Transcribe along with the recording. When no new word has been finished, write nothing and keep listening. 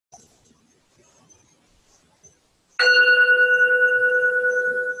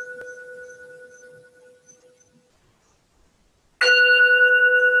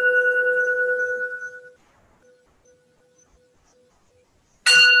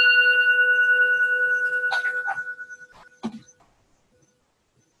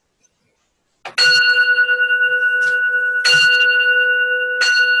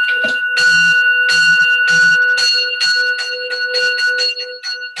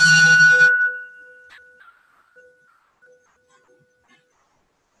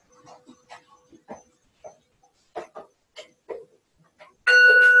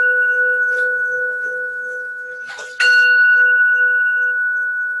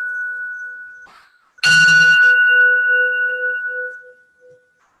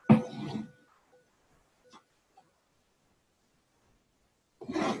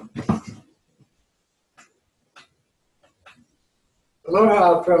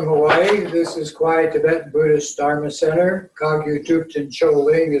from Hawaii. This is Quiet Tibetan Buddhist Dharma Center. Kagyu Thupten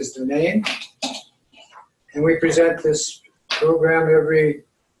Choling is the name. And we present this program every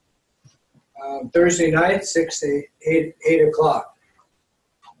Thursday night, 6 to 8 o'clock.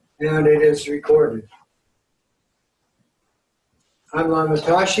 And it is recorded. I'm Lama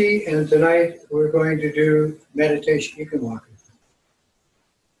Tashi, and tonight we're going to do meditation. You can walk it.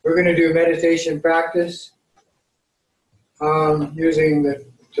 We're going to do meditation practice using the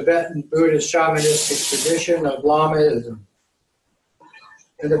Tibetan Buddhist shamanistic tradition of Lamaism.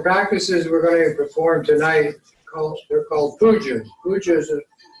 And the practices we're going to perform tonight, they're called pujas. Puja is a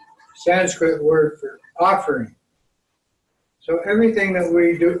Sanskrit word for offering. So everything that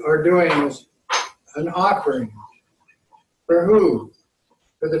we are doing is an offering. For who?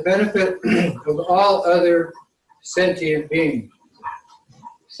 For the benefit of all other sentient beings.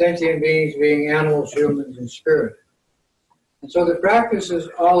 Sentient beings being animals, humans, and spirit. And so the practice is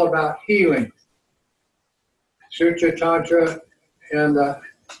all about healing. Sutra, Tantra, and the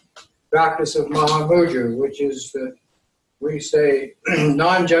practice of Mahamudra, which is the, we say,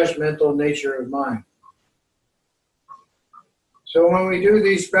 non-judgmental nature of mind. So when we do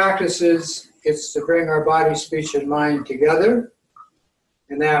these practices, it's to bring our body, speech, and mind together.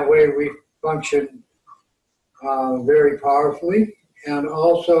 And that way we function very powerfully. And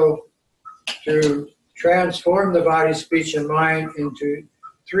also to transform the body, speech, and mind into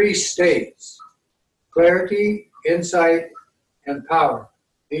 3 states: clarity, insight, and power.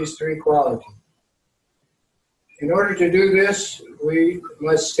 These 3 qualities. In order to do this, we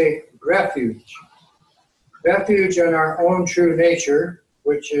must take refuge. Refuge in our own true nature,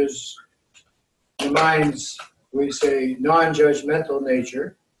 which is the mind's, we say, non-judgmental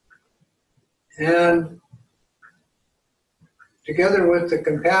nature. And together with the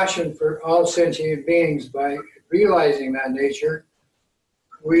compassion for all sentient beings, by realizing that nature,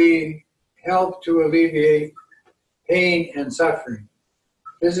 we help to alleviate pain and suffering,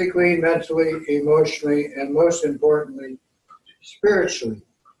 physically, mentally, emotionally, and most importantly, spiritually.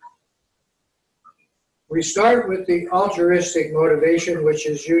 We start with the altruistic motivation, which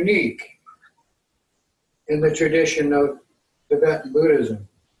is unique in the tradition of Tibetan Buddhism.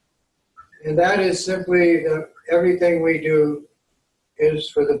 And that is simply that everything we do is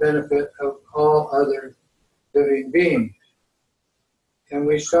for the benefit of all other living beings. And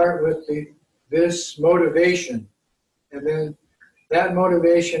we start with this motivation. And then that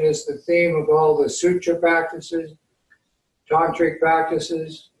motivation is the theme of all the sutra practices, tantric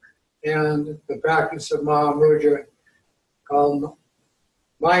practices, and the practice of Mahamudra called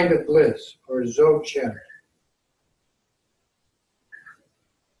Mind of Bliss, or Dzogchen.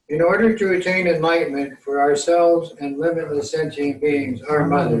 In order to attain enlightenment for ourselves and limitless sentient beings, our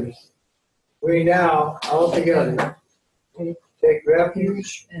mothers, we now, all together, take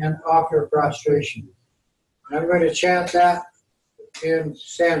refuge and offer prostration. And I'm going to chant that in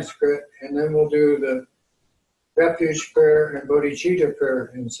Sanskrit, and then we'll do the refuge prayer and bodhicitta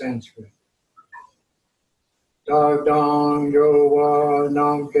prayer in Sanskrit. Dagdang Yowa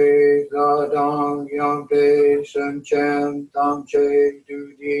Namke Dadang Yampe Semchen Tamche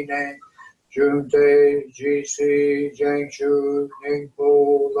Dudine Junte Jisi Jengshu Ningpo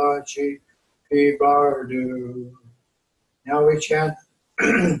Lachi Pibardu. Now we chant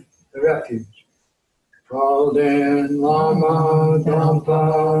the refuge. Palden Lama Dampa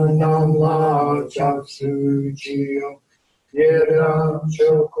Namla Chapsu Jio Yera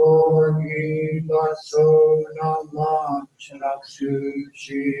Chokorgi Lasso Namla Chapsu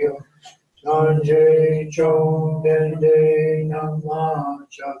Jio Sanjay Chong Dende Namla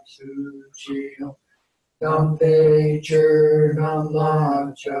Chapsu Jio Dampe Chur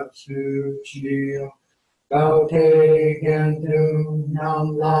Namla Chapsu Jio Baute Gendu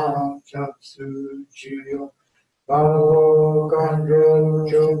Namla Chapsu Jio Bao Gandro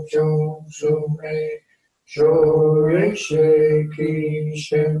Jojo Sume Shorishe Ki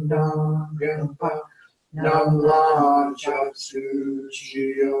Shindam Genpa Namla Chapsu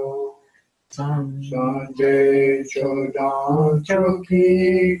Jio Sanjay Chodam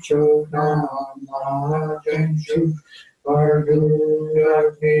Choki Chodam La Jenshu Bardu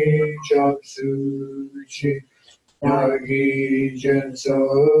Yagni Chapsu Chi Yagi Jenso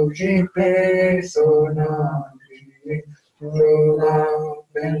Jipe Sonami Chola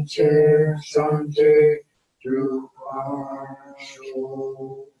Venture Sanjay Drupasho.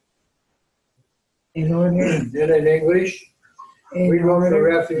 In English, we go for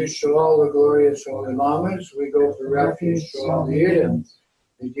refuge to all the glorious holy lamas. We go for refuge to all the idams,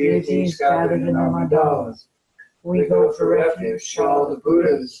 the deities gathered in our mandalas. We go for refuge to all the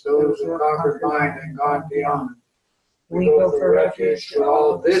Buddhas, those who conquered mind and gone beyond. We go for refuge to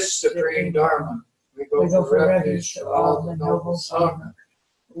all this supreme Dharma. We go for refuge to all the noble Sangha.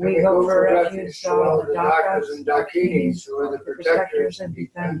 We go for refuge to all the Dakas and Dakinis who are the protectors and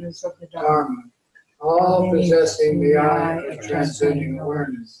defenders of the Dharma, all possessing the eye of transcending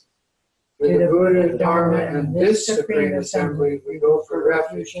awareness. To the Buddha, Dharma, and this supreme assembly, we go for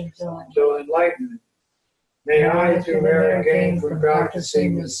refuge until enlightenment. May I, through merit gained from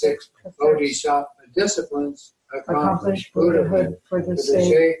practicing the 6 Bodhisattva disciplines, accomplish Buddhahood for the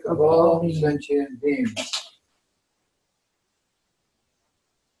sake of all sentient beings.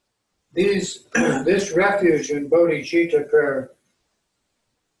 This refuge in bodhicitta prayer,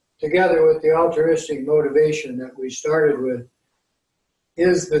 together with the altruistic motivation that we started with,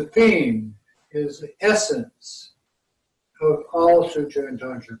 is the theme, is the essence of all Sutra and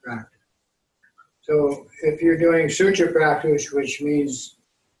Tantra practice. So if you're doing Sutra practice, which means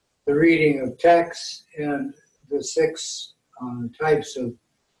the reading of texts and the 6 types of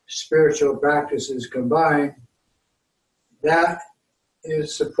spiritual practices combined, that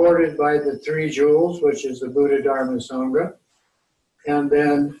is supported by the 3 jewels, which is the Buddha, Dharma, Sangha, and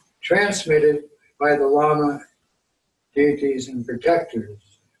then transmitted by the Lama, deities, and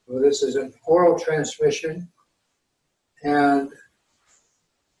protectors. So this is an oral transmission, and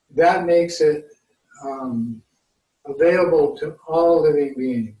that makes it available to all living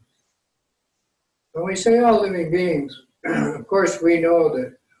beings. When we say all living beings, of course we know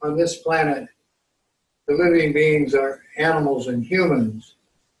that on this planet, the living beings are animals and humans.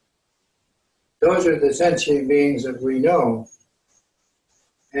 Those are the sentient beings that we know.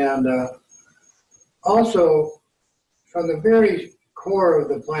 And also, from the very core of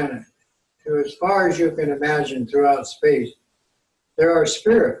the planet, to as far as you can imagine throughout space, there are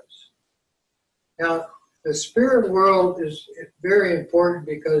spirits. Now, the spirit world is very important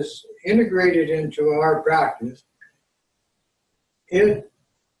because integrated into our practice, it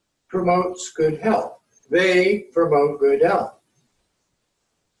promotes good health. They promote good health.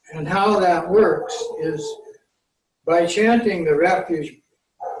 And how that works is by chanting the refuge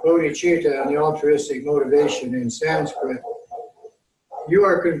bodhicitta and the altruistic motivation in Sanskrit, you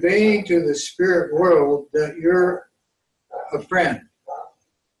are conveying to the spirit world that you're a friend.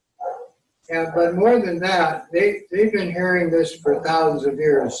 But more than that, they've been hearing this for thousands of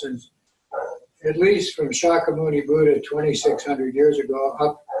years, since at least from Shakyamuni Buddha 2,600 years ago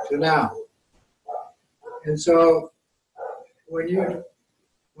up to now. And so when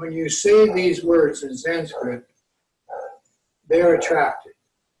you say these words in Sanskrit, they're attracted.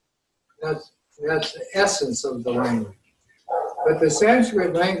 That's the essence of the language. But the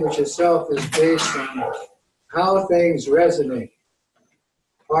Sanskrit language itself is based on how things resonate,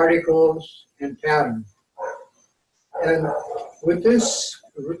 particles and patterns. And with this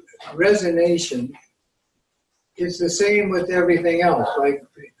resonation, it's the same with everything else. Like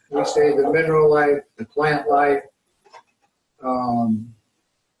we say, the mineral life, the plant life,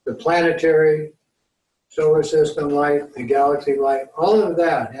 the planetary, solar system life, the galaxy life, all of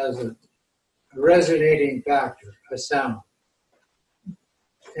that has a resonating factor, a sound.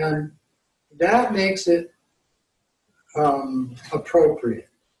 And that makes it appropriate.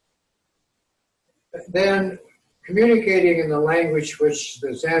 Then communicating in the language which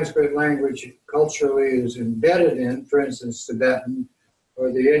the Sanskrit language culturally is embedded in, for instance, Tibetan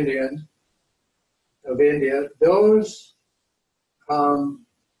or the Indian of India, those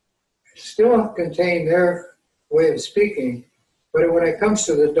still contain their way of speaking, but when it comes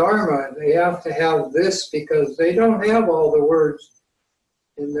to the Dharma, they have to have this because they don't have all the words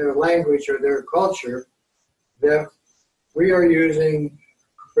in their language or their culture that we are using,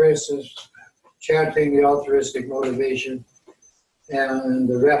 for instance, chanting the altruistic motivation and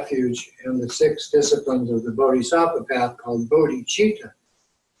the refuge and the 6 disciplines of the Bodhisattva path called bodhicitta.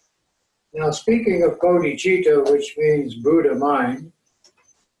 Now, speaking of bodhicitta, which means Buddha mind,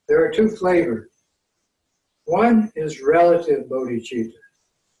 there are 2 flavors. One is relative bodhicitta.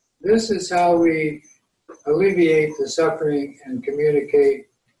 This is how we alleviate the suffering and communicate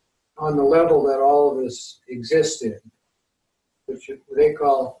on the level that all of us exist in, which they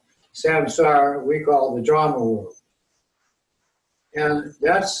call samsara, we call the drama world. And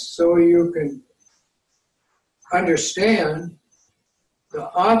that's so you can understand the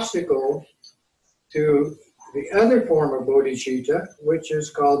obstacle to the other form of bodhicitta, which is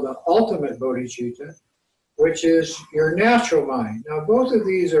called the ultimate bodhicitta, which is your natural mind. Now, both of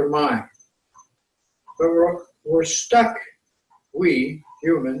these are mind, but we're stuck, we,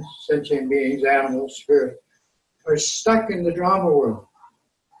 humans, sentient beings, animals, spirit, are stuck in the drama world.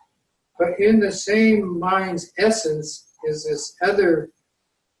 But in the same mind's essence is this other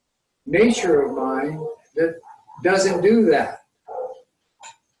nature of mind that doesn't do that.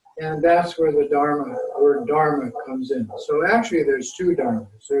 And that's where the Dharma, word Dharma comes in. So actually there's two Dharmas.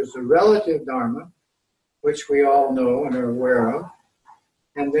 There's the relative Dharma, which we all know and are aware of.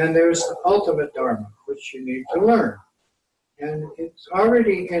 And then there's the ultimate Dharma, which you need to learn. And it's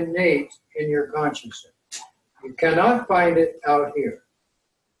already innate in your consciousness. You cannot find it out here.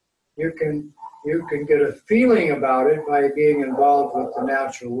 You can get a feeling about it by being involved with the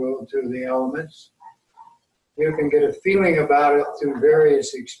natural world through the elements. You can get a feeling about it through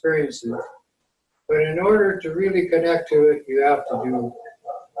various experiences. But in order to really connect to it, you have to do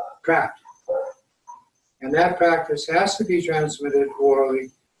practice. And that practice has to be transmitted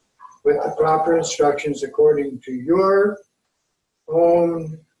orally with the proper instructions according to your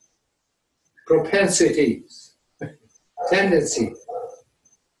own propensities, tendencies.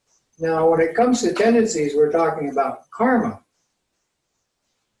 Now, when it comes to tendencies, we're talking about karma.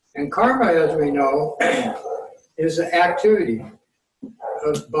 And karma, as we know, is an activity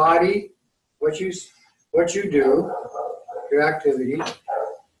of body, what you do, your activity,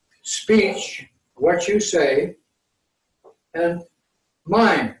 speech, what you say, and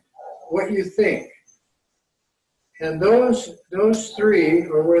mind, what you think. And those three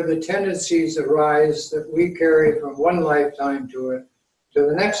are where the tendencies arise that we carry from one lifetime to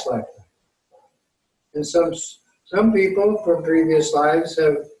the next lifetime. And some people from previous lives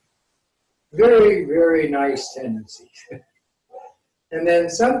have very, very nice tendencies. And then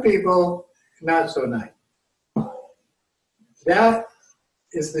some people, not so nice. That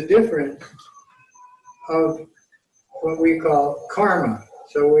is the difference of what we call karma.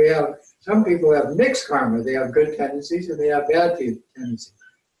 So we have, some people have mixed karma. They have good tendencies and they have bad tendencies,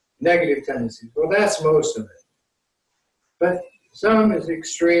 negative tendencies. Well, that's most of it. But some is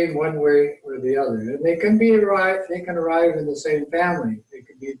extreme one way or the other. And they can arrive in the same family. They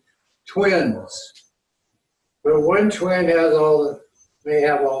can be twins. But one twin may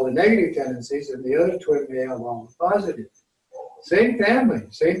have all the negative tendencies and the other twin may have all the positive. Same family,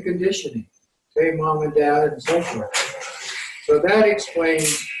 same conditioning, same mom and dad and so forth. So that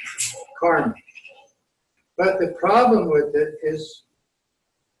explains karma. But the problem with it is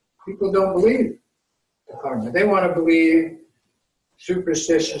people don't believe the karma. They want to believe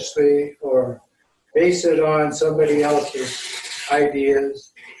superstitiously or base it on somebody else's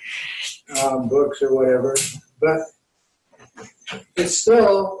ideas, books or whatever. But it's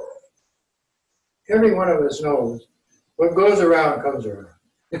still, every one of us knows what goes around comes around.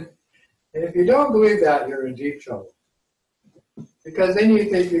 And if you don't believe that, you're in deep trouble. Because then you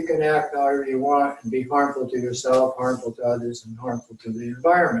think you can act however you want and be harmful to yourself, harmful to others, and harmful to the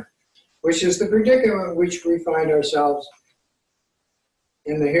environment, which is the predicament in which we find ourselves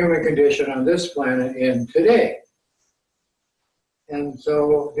in the human condition on this planet in today. And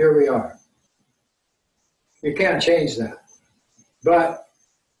so here we are. You can't change that, but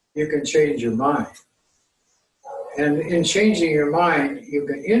you can change your mind. And in changing your mind, you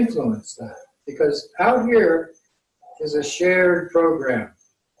can influence that, because out here is a shared program.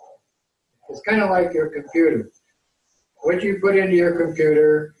 It's kind of like your computer. What you put into your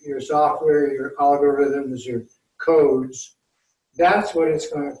computer, your software, your algorithms, your codes, that's what it's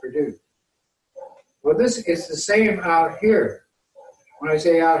going to produce. Well, this is the same out here. When I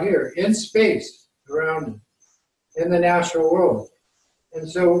say out here, in space, around, in the natural world. And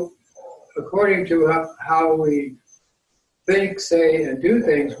so, according to how we think, say, and do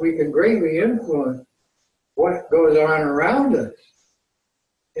things, we can greatly influence what goes on around us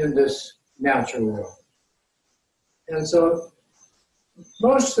in this natural world. And so,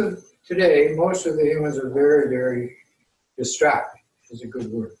 most of the humans are very, very distracted, is a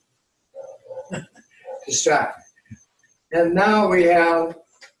good word. Distracted. And now we have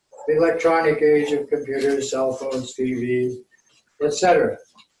the electronic age of computers, cell phones, TVs, etc.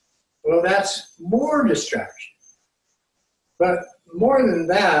 Well, that's more distraction. But more than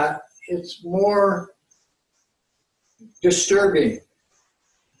that, it's more disturbing.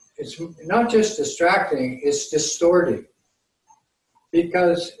 It's not just distracting, it's distorting.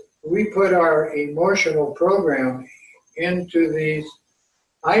 Because we put our emotional program into these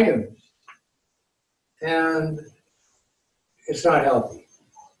items, and it's not healthy.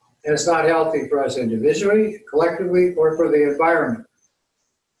 And it's not healthy for us individually, collectively, or for the environment.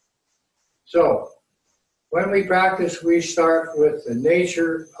 So, when we practice, we start with the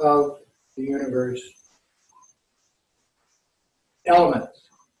nature of the universe, elements.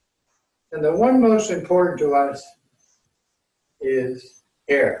 And the one most important to us is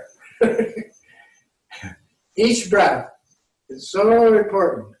air. Each breath is so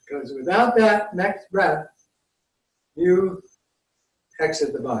important, because without that next breath, you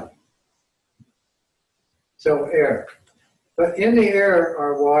exit the body. So air. But in the air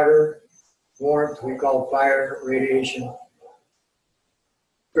are water, warmth, we call fire, radiation,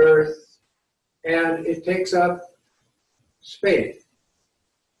 earth, and it takes up space.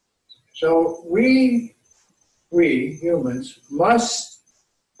 So we humans must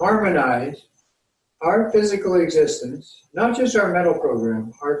harmonize our physical existence, not just our mental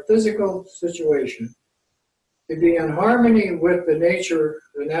program, our physical situation, to be in harmony with the nature,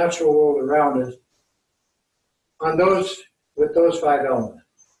 the natural world around us, with those 5 elements.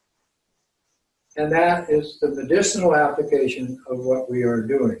 And that is the medicinal application of what we are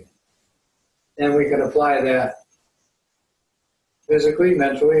doing. And we can apply that physically,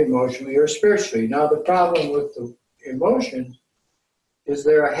 mentally, emotionally, or spiritually. Now, the problem with the emotions is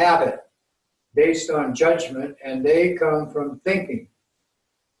they're a habit based on judgment, and they come from thinking.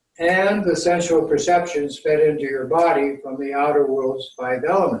 And the sensual perceptions fed into your body from the outer world's 5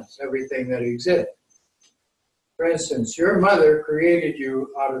 elements, everything that exists. For instance, your mother created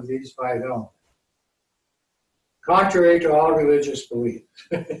you out of these 5 elements, contrary to all religious belief.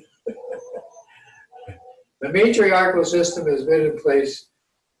 The matriarchal system has been in place,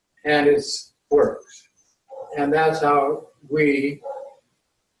 and it works. And that's how we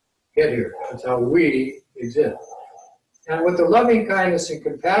get here. That's how we exist. And with the loving kindness and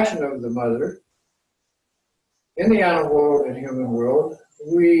compassion of the mother, in the animal world and human world,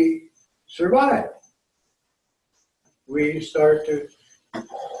 we survive. We start to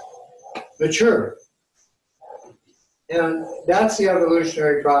mature. And that's the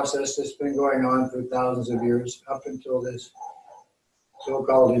evolutionary process that's been going on for thousands of years up until this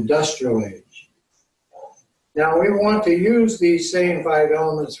so-called industrial age. Now, we want to use these same 5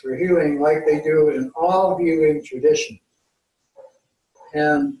 elements for healing like they do in all healing traditions.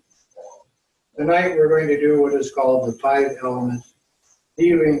 And tonight we're going to do what is called the 5 element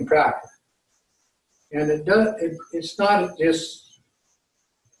healing practice. And it's not just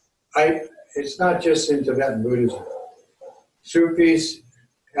in Tibetan Buddhism. Sufis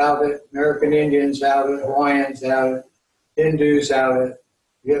have it, American Indians have it, Hawaiians have it, Hindus have it.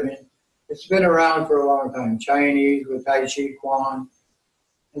 You know, it's been around for a long time. Chinese with Tai Chi Chuan,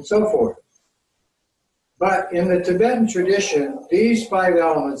 and so forth. But in the Tibetan tradition, these 5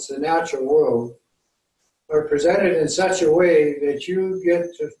 elements, the natural world, are presented in such a way that you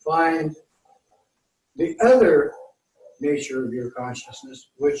get to find the other nature of your consciousness,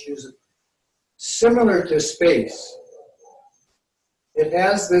 which is similar to space. It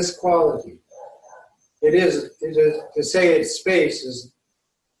has this quality. To say it's space is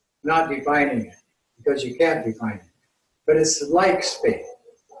not defining it, because you can't define it. But it's like space.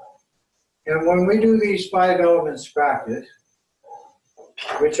 And when we do these 5 elements practice,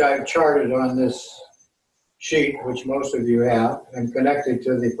 which I've charted on this sheet, which most of you have, and connected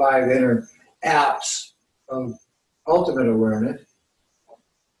to the 5 inner apps of ultimate awareness,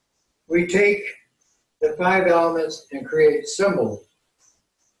 we take the 5 elements and create symbols.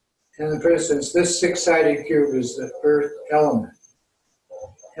 And for instance, this 6-sided cube is the earth element.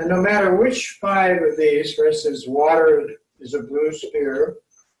 And no matter which 5 of these, for instance, water is a blue sphere,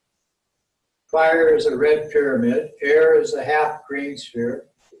 fire is a red pyramid, air is a half green sphere,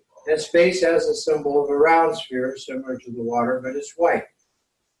 and space has a symbol of a round sphere similar to the water, but it's white.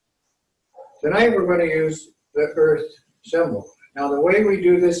 Tonight we're going to use the earth symbol. Now the way we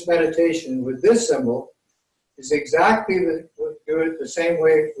do this meditation with this symbol is exactly do it the same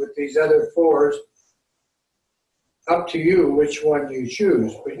way with these other 4s. Up to you which one you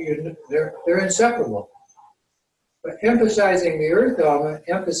choose, but they're inseparable. But emphasizing the earth element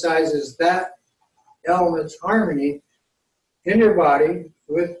emphasizes that element's harmony in your body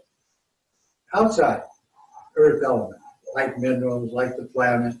with outside earth element, like minerals, like the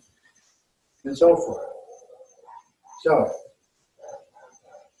planet, and so forth. So,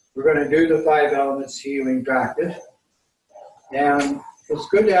 we're going to do the 5 elements healing practice. And it's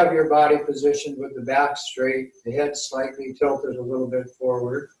good to have your body positioned with the back straight, the head slightly tilted a little bit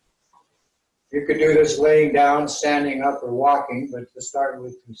forward. You could do this laying down, standing up, or walking, but to start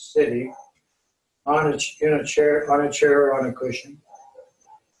with, sitting in a chair, or on a cushion.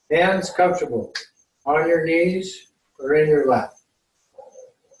 Hands comfortable on your knees or in your lap.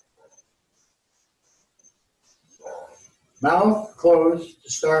 Mouth closed to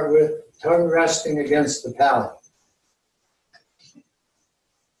start with, tongue resting against the palate.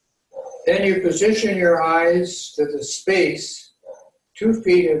 Then you position your eyes to the space 2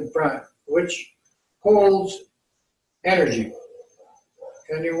 feet in front, which holds energy.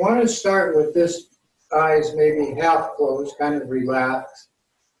 And you want to start with this eyes maybe half closed, kind of relaxed,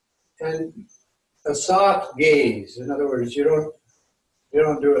 and a soft gaze. In other words, you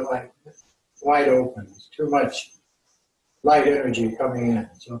don't do it like wide open. It's too much light energy coming in.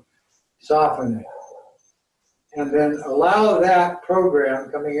 So soften it. And then allow that program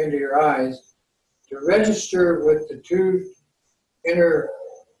coming into your eyes to register with the two inner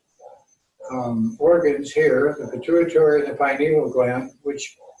organs here, the pituitary and the pineal gland,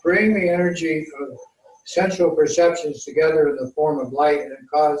 which bring the energy of sensual perceptions together in the form of light and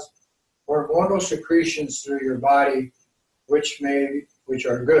cause hormonal secretions through your body, which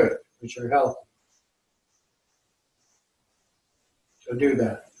are good, which are healthy. So do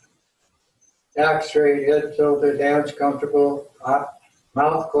that. Back straight, head tilted, hands comfortable,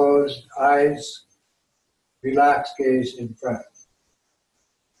 mouth closed, eyes relaxed, gaze in front.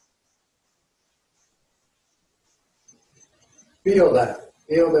 Feel that.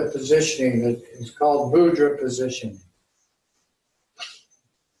 Feel the positioning that is called mudra positioning.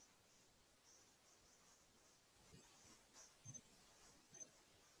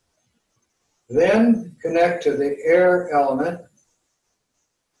 Then connect to the air element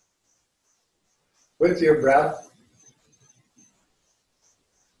with your breath.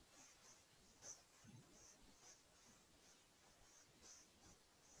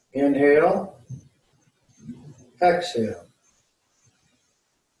 Inhale, exhale.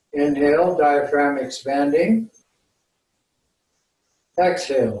 Inhale, diaphragm expanding.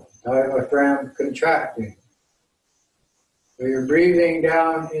 Exhale, diaphragm contracting. So you're breathing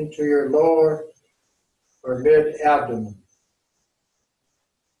down into your lower or mid-abdomen.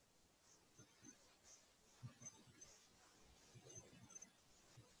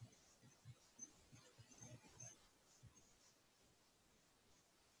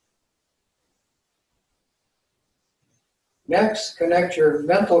 Next, connect your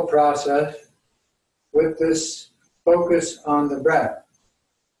mental process with this focus on the breath.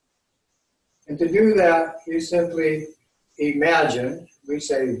 And to do that, you simply imagine, we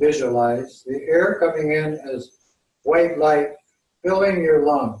say visualize, the air coming in as white light filling your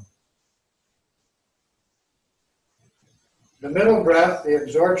lung. The middle breath, the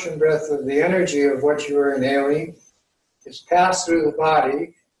absorption breath of the energy of what you are inhaling, is passed through the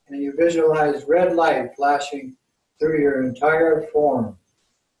body, and you visualize red light flashing through your entire form.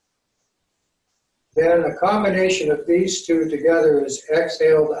 Then a combination of these two together is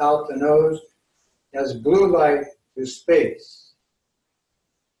exhaled out the nose as blue light to space.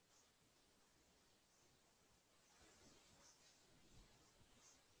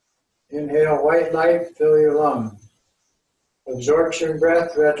 Inhale white light, fill your lungs. Absorption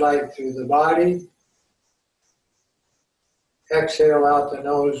breath, red light through the body. Exhale out the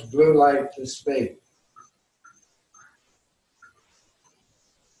nose, blue light to space.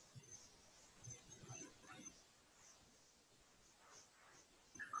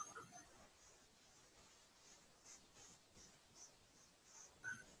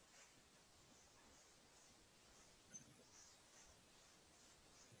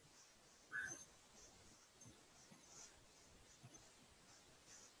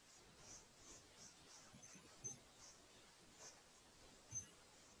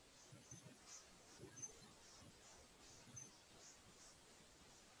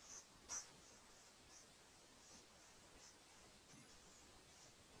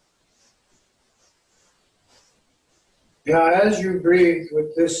 Now, as you breathe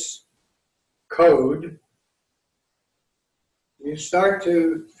with this code, you start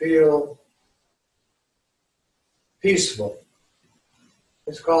to feel peaceful.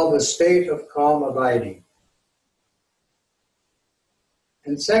 It's called the state of calm abiding.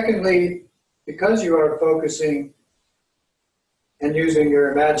 And secondly, because you are focusing and using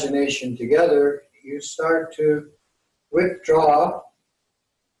your imagination together, you start to withdraw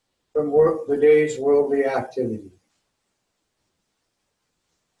from the day's worldly activity.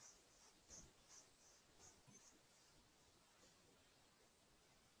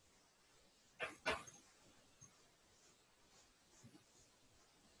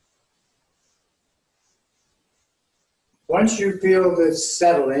 Once you feel this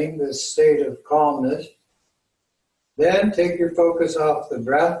settling, this state of calmness, then take your focus off the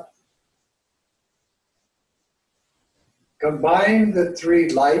breath. Combine the three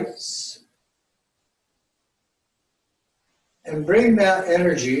lights and bring that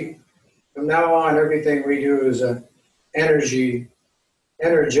energy. From now on, everything we do is an energetic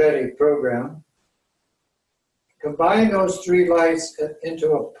program. Combine those three lights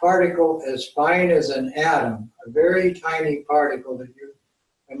into a particle as fine as an atom, a very tiny particle that you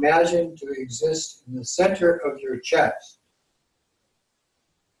imagine to exist in the center of your chest,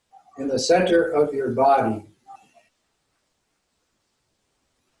 in the center of your body.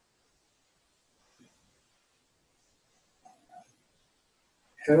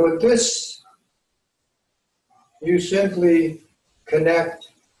 And with this you simply connect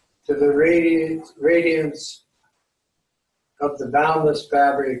to the radiance of the boundless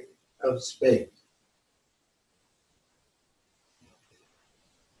fabric of space.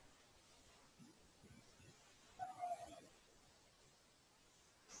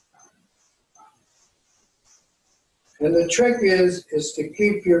 And the trick is to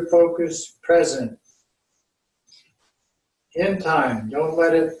keep your focus present in time. Don't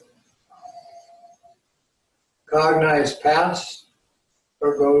let it cognize past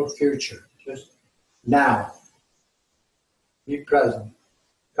or go future. Just now. Be present.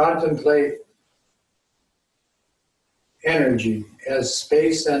 Contemplate energy as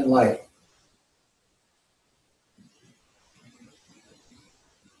space and light.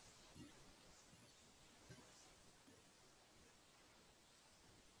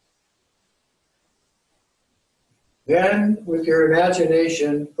 Then, with your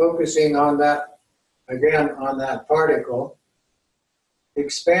imagination focusing on that, again, on that particle,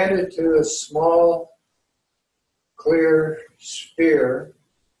 expand it to a small, clear sphere,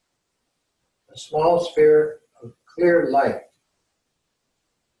 a small sphere of clear light.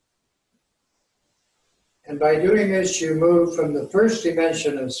 And by doing this, you move from the first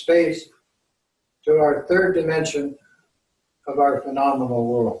dimension of space to our third dimension of our phenomenal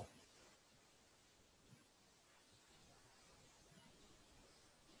world.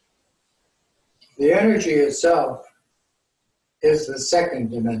 The energy itself is the second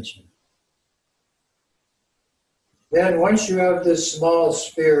dimension. Then once you have this small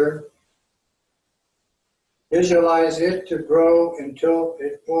sphere, visualize it to grow until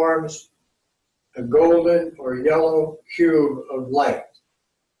it forms a golden or yellow cube of light,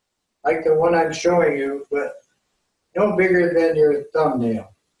 like the one I'm showing you, but no bigger than your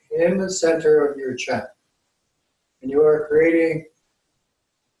thumbnail, in the center of your chest. And you are creating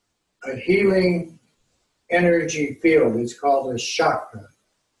a healing energy field. It's called a chakra.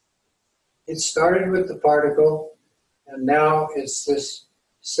 It started with the particle, and now it's this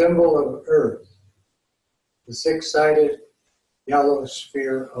symbol of Earth, the six-sided yellow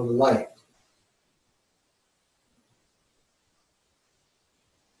sphere of light.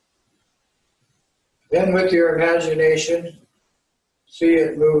 Then with your imagination, see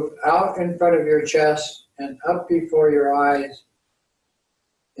it move out in front of your chest and up before your eyes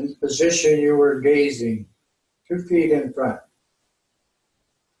in the position you were gazing, 2 feet in front.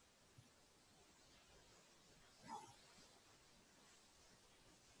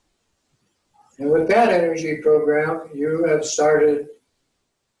 And with that energy program, you have started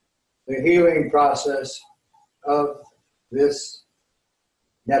the healing process of this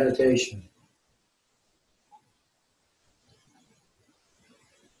meditation.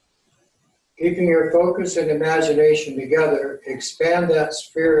 Keeping your focus and imagination together, expand that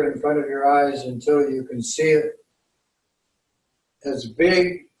sphere in front of your eyes until you can see it as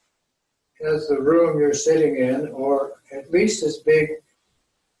big as the room you're sitting in, or at least as big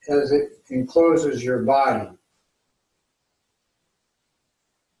as it encloses your body.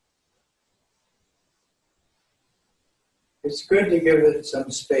 It's good to give it some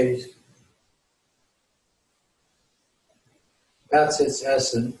space. That's its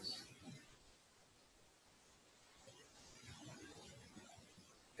essence.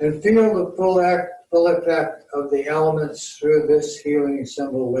 And feel the full effect of the elements through this healing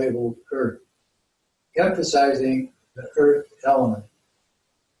symbol labeled Earth, emphasizing the Earth element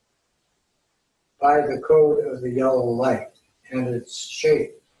by the code of the yellow light and its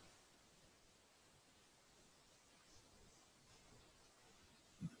shape.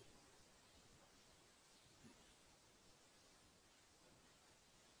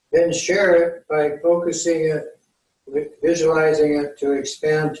 Then share it by focusing it, visualizing it to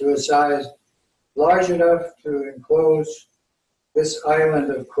expand to a size large enough to enclose this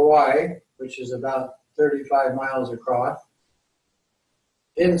island of Kauai, which is about 35 miles across,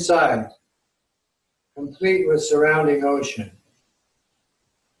 inside, complete with surrounding ocean,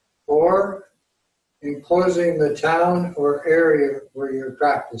 or enclosing the town or area where you're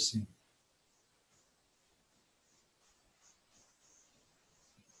practicing.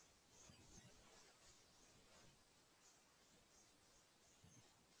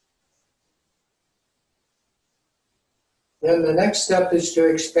 Then the next step is to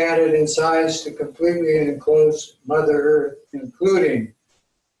expand it in size to completely enclose Mother Earth, including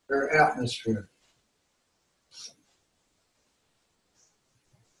her atmosphere.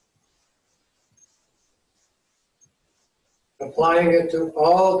 Applying it to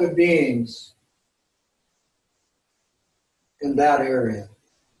all the beings in that area.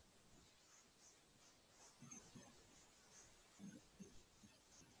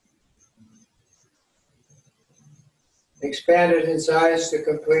 expanded in size to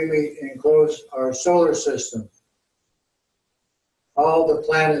completely enclose our solar system, all the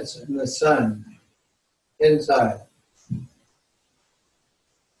planets and the sun inside.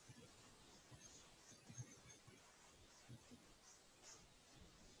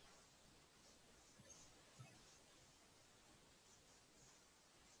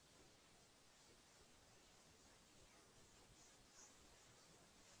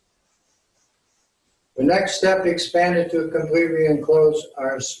 The next step expanded to completely enclose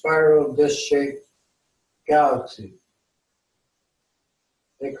our spiral disc-shaped galaxy.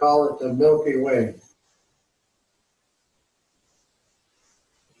 They call it the Milky Way.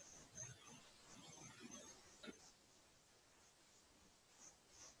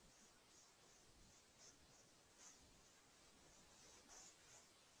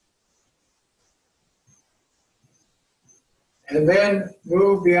 And then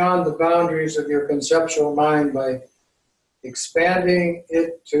move beyond the boundaries of your conceptual mind by expanding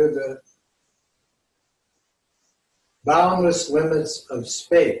it to the boundless limits of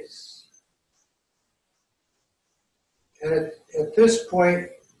space. And at this point,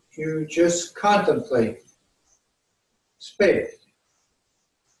 you just contemplate space.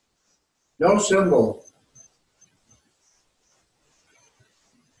 No symbol,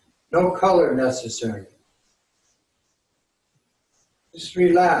 no color necessary. Just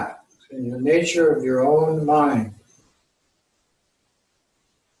relax in the nature of your own mind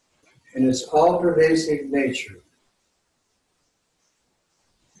and its all-pervasive nature.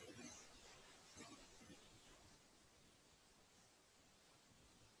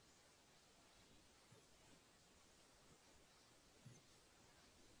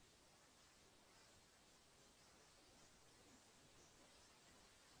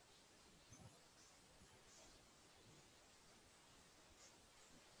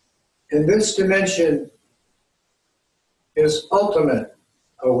 And this dimension is ultimate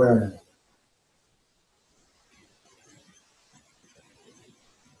awareness,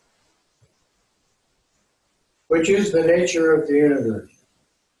 which is the nature of the universe.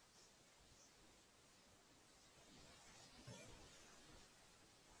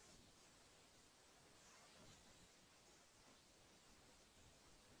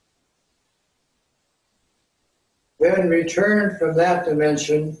 Then return from that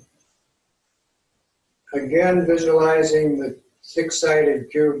dimension, again visualizing the six-sided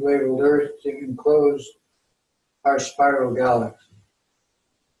cube labeled Earth to enclose our spiral galaxy.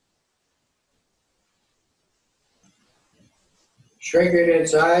 Shrink it in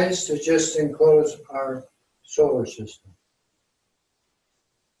size to just enclose our solar system.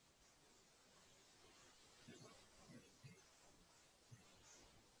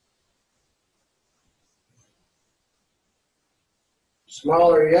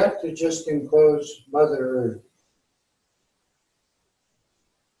 Smaller yet to just enclose Mother Earth.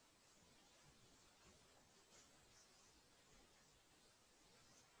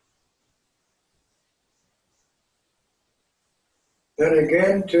 Then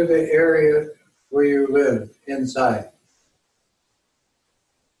again to the area where you live, inside.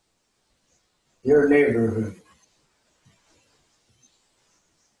 Your neighborhood.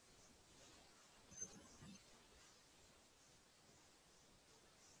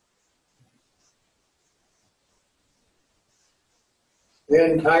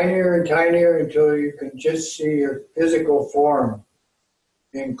 Then tinier and tinier until you can just see your physical form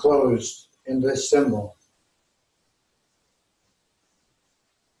enclosed in this symbol.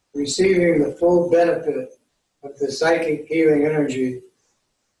 Receiving the full benefit of the psychic healing energy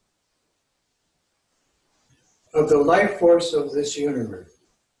of the life force of this universe.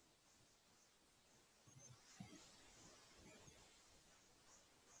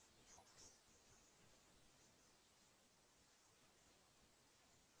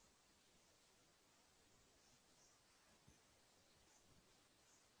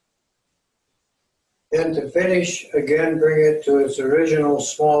 Then to finish, again bring it to its original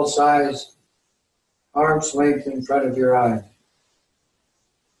small size, arm's length in front of your eye.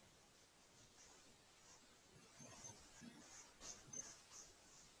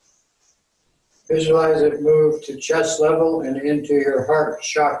 Visualize it move to chest level and into your heart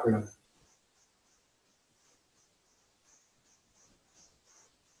chakra.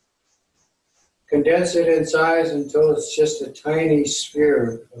 Condense it in size until it's just a tiny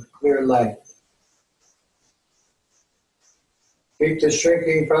sphere of clear light. Keep the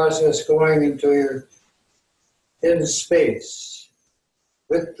shrinking process going until you're in space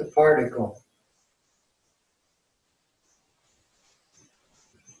with the particle.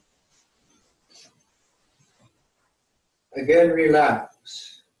 Again,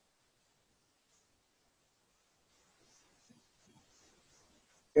 relax.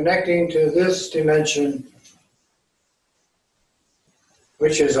 connecting to this dimension,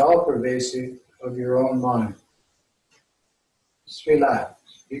 which is all pervasive of your own mind. Just relax,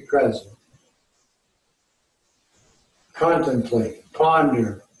 be present, contemplate,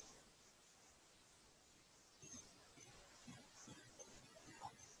 ponder.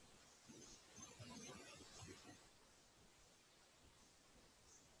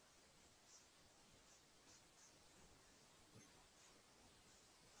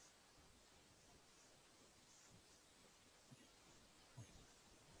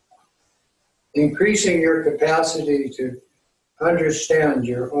 Increasing your capacity to understand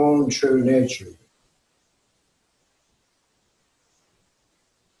your own true nature.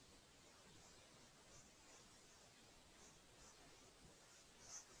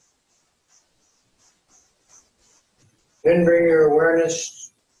 Then bring your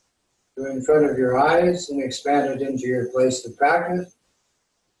awareness to in front of your eyes and expand it into your place of practice,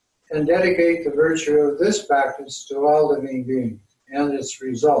 and dedicate the virtue of this practice to all living beings and its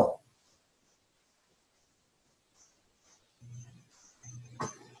result.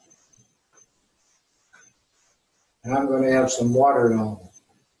 And I'm going to have some water now.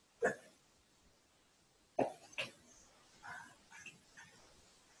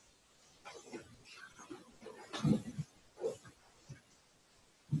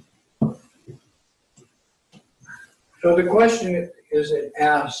 So the question is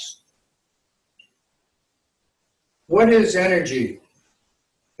asked, what is energy?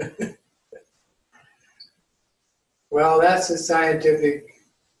 Well, that's a scientific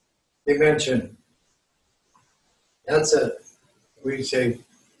dimension. That's we say,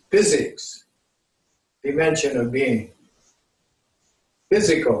 physics dimension of being.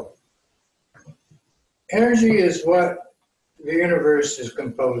 Physical. Energy is what the universe is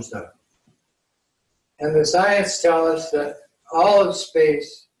composed of. And the science tells us that all of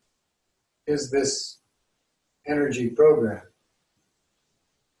space is this energy program.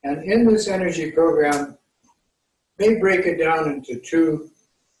 And in this energy program, they break it down into two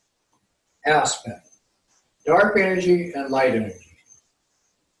aspects, dark energy and light energy.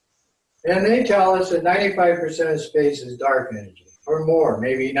 And they tell us that 95% of space is dark energy, or more,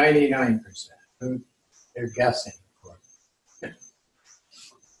 maybe 99%. They're guessing, of course.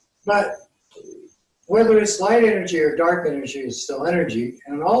 But whether it's light energy or dark energy, it's still energy,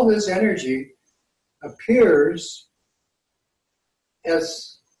 and all this energy appears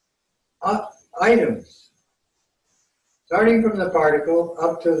as items, starting from the particle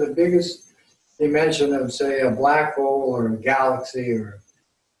up to the biggest dimension of, say, a black hole or a galaxy or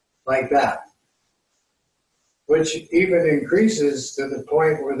like that, which even increases to the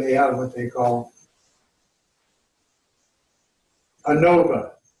point where they have what they call a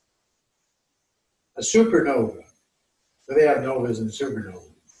nova, a supernova. So they have novas and supernovas.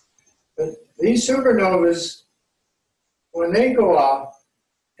 But these supernovas, when they go off,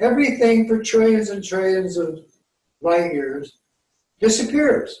 everything for trillions and trillions of light years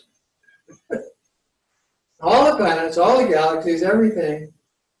disappears. All the planets, all the galaxies, everything,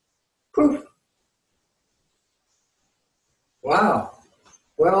 poof. Wow.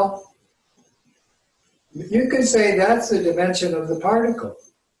 Well, you could say that's the dimension of the particle,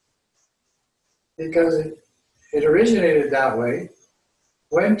 because it originated that way,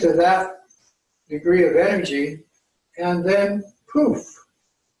 went to that degree of energy, and then poof,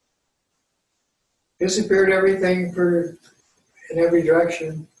 disappeared everything in every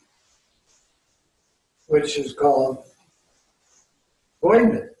direction, which is called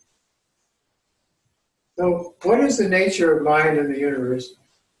voidness. So what is the nature of mind in the universe?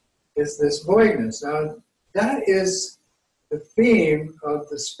 It's this voidness. Now, that is the theme of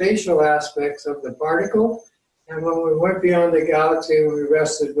the spatial aspects of the particle. And when we went beyond the galaxy, we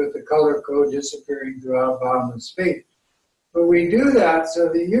rested with the color code disappearing throughout boundless space. But we do that so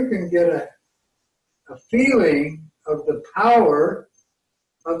that you can get a feeling of the power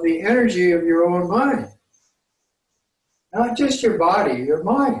of the energy of your own mind. Not just your body, your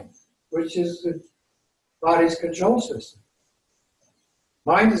mind, which is the body's control system.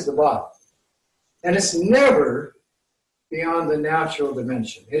 Mind is the body. And it's never beyond the natural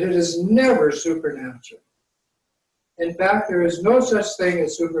dimension. It is never supernatural. In fact, there is no such thing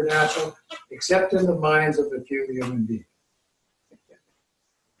as supernatural except in the minds of a few human beings.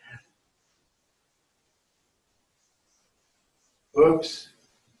 Oops.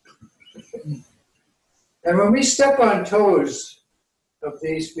 And when we step on toes of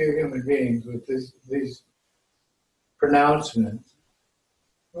these few human beings with these pronouncements,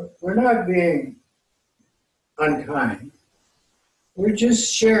 we're not being unkind. We're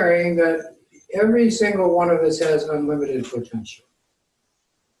just sharing that every single one of us has unlimited potential.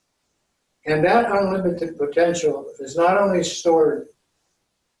 And that unlimited potential is not only stored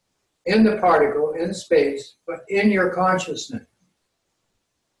in the particle, in space, but in your consciousness.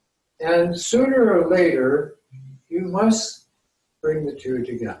 And sooner or later, you must bring the two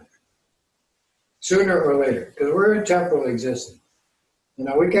together. Sooner or later, because we're in temporal existence. You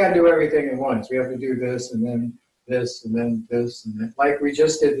know, we can't do everything at once. We have to do this, and then this, and then this, and then, like we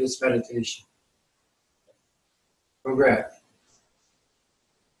just did this meditation. Regret.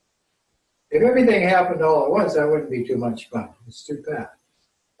 If everything happened all at once, that wouldn't be too much fun. It's too fast.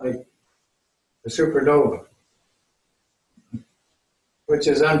 Like the supernova, which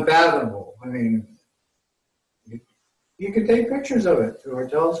is unfathomable. I mean, you can take pictures of it through our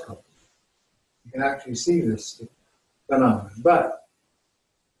telescope. You can actually see this phenomenon. But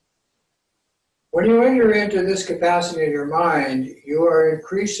when you enter into this capacity in your mind, you are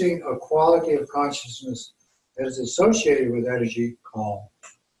increasing a quality of consciousness that is associated with energy called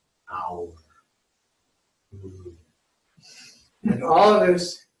power. And all of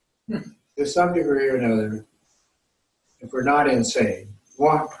this, to some degree or another, if we're not insane,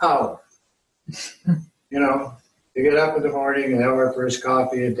 want power. You know, to get up in the morning and have our first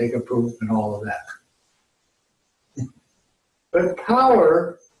coffee and take a poop and all of that. But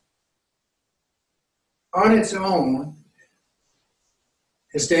power on its own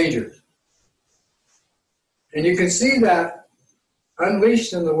is dangerous. And you can see that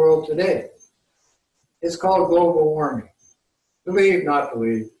unleashed in the world today. It's called global warming. Believe, not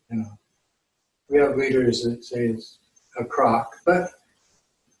believe, you know. We have leaders that say it's a crock, but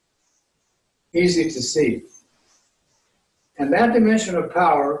easy to see. And that dimension of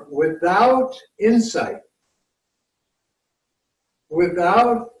power, without insight,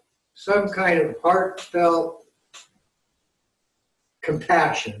 without some kind of heartfelt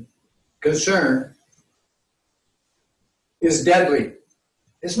compassion, concern, is deadly.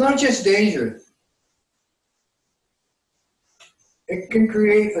 It's not just dangerous. It can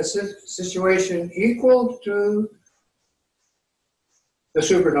create a situation equal to the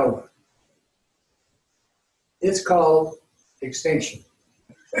supernova. It's called extinction.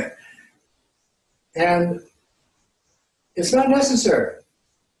 And it's not necessary.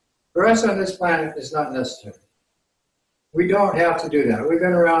 For us on this planet, it's not necessary. We don't have to do that. We've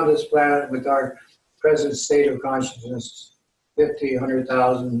been around this planet with our present state of consciousness 50,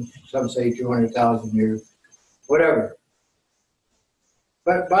 100,000, some say 200,000 years, whatever.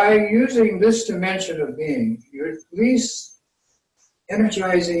 But by using this dimension of being, you're at least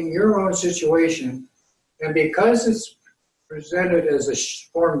energizing your own situation. And because it's presented as a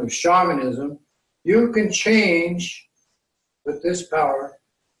form of shamanism, you can change with this power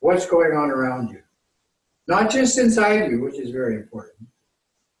what's going on around you. Not just inside you, which is very important.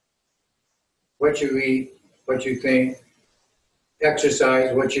 What you eat, what you think,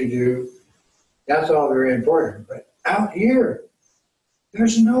 exercise, what you do, that's all very important. But out here,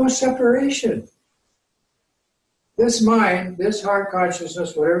 there's no separation. This mind, this heart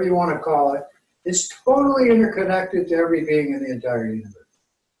consciousness, whatever you want to call it, is totally interconnected to every being in the entire universe.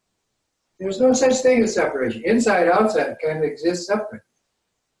 There's no such thing as separation. Inside, outside can exist separate.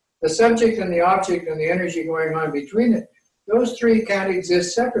 The subject and the object and the energy going on between it, those three can't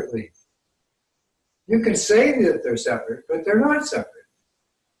exist separately. You can say that they're separate, but they're not separate.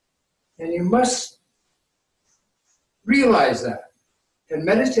 And you must realize that. And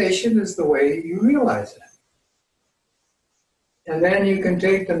meditation is the way you realize that. And then you can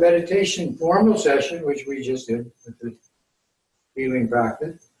take the meditation formal session, which we just did with the healing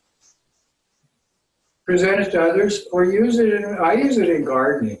practice, present it to others, or use it I use it in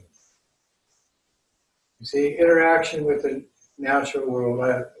gardening. You see, interaction with the natural world.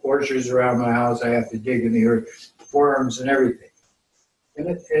 I have orchards around my house. I have to dig in the earth, worms and everything. And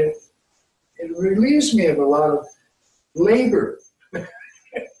it relieves me of a lot of labor,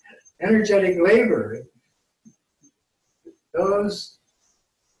 energetic labor. Those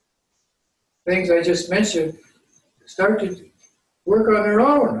things I just mentioned start to work on their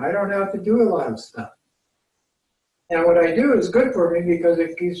own. I don't have to do a lot of stuff. And what I do is good for me because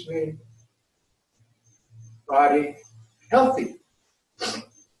it keeps me body healthy.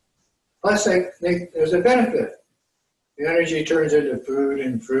 Plus, there's a benefit. The energy turns into food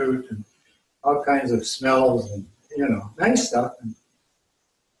and fruit and all kinds of smells and, nice stuff. And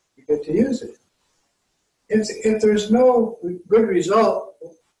you get to use it. If there's no good result,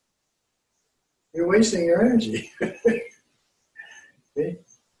 you're wasting your energy. See?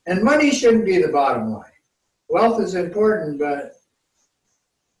 And money shouldn't be the bottom line. Wealth is important, but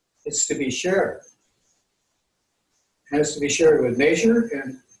it's to be shared. It has to be shared with nature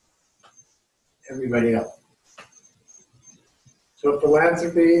and everybody else. So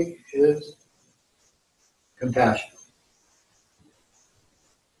philanthropy is compassion.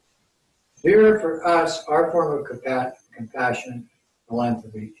 Here for us, our form of compassion,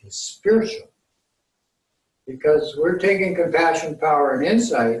 philanthropy, is spiritual. Because we're taking compassion, power, and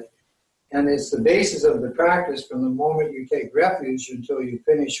insight, and it's the basis of the practice from the moment you take refuge until you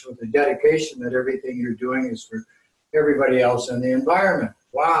finish with the dedication that everything you're doing is for everybody else in the environment.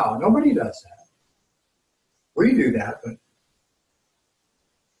 Wow, nobody does that. We do that, but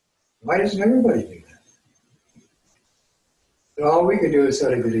why doesn't everybody do that? So all we can do is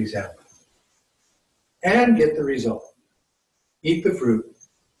set a good example and get the result. Eat the fruit.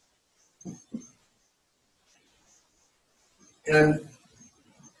 And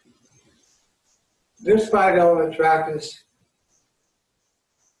this 5-element practice,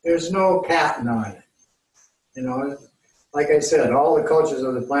 there's no patent on it. You know, like I said, all the cultures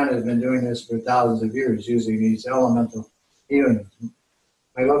of the planet have been doing this for thousands of years, using these elemental healings.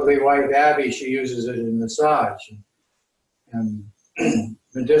 My lovely wife, Abby, she uses it in massage and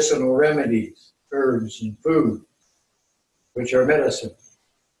medicinal remedies, herbs and food, which are medicine.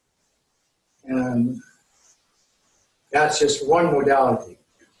 And that's just one modality.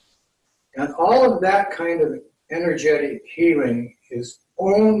 And all of that kind of energetic healing is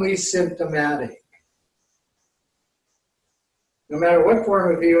only symptomatic. No matter what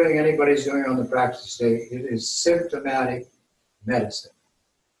form of healing anybody's doing on the practice day, it is symptomatic medicine.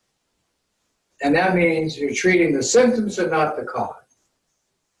 And that means you're treating the symptoms and not the cause.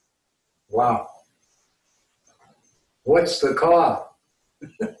 Wow. What's the cause?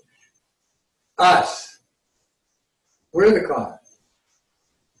 Us. We're the cause.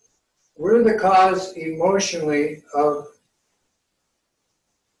 We're the cause emotionally of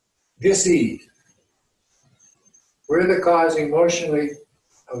disease. We're the cause emotionally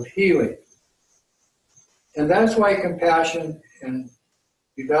of healing. And that's why compassion and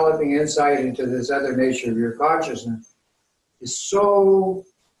developing insight into this other nature of your consciousness is so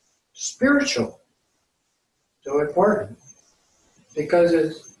spiritual, so important, because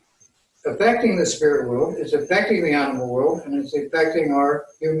it's affecting the spirit world, it's affecting the animal world, and it's affecting our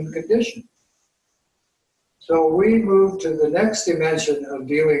human condition. So we move to the next dimension of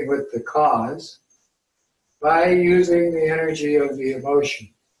dealing with the cause by using the energy of the emotion.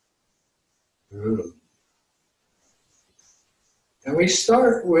 Ooh. And we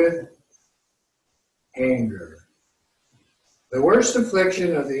start with anger. The worst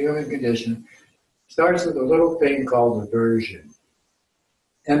affliction of the human condition starts with a little thing called aversion.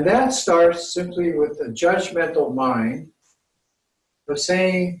 And that starts simply with a judgmental mind of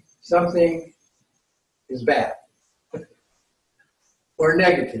saying something is bad, or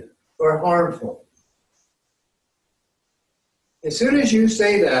negative, or harmful. As soon as you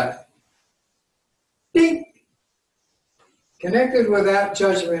say that, ding, connected with that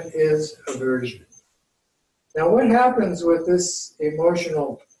judgment is aversion. Now what happens with this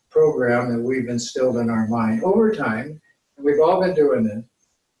emotional program that we've instilled in our mind over time, and we've all been doing this,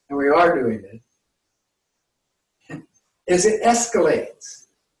 and we are doing it, is it escalates.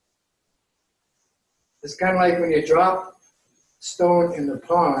 It's kind of like when you drop stone in the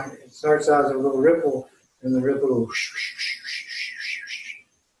pond, it starts out as a little ripple, and the ripple will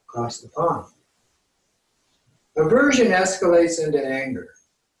across the pond. Aversion escalates into anger.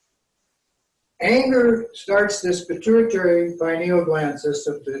 Anger starts this pituitary pineal gland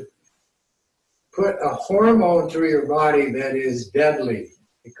system to put a hormone through your body that is deadly.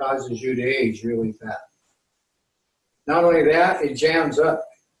 It causes you to age really fast. Not only that, it jams up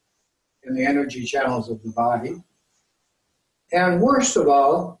in the energy channels of the body. And worst of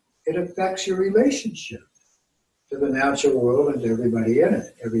all, it affects your relationship to the natural world and to everybody in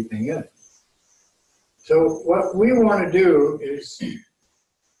it, everything in it. So what we want to do is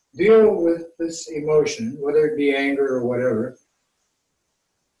deal with this emotion, whether it be anger or whatever.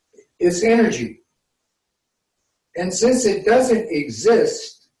 It's energy. And since it doesn't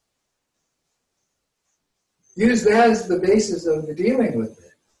exist, use that as the basis of dealing with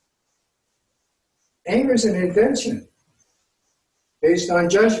it. Anger is an invention based on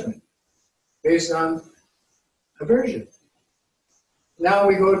judgment, based on aversion. Now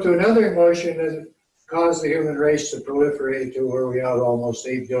we go to another emotion that caused the human race to proliferate to where we have almost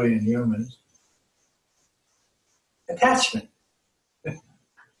 8 billion humans. Attachment.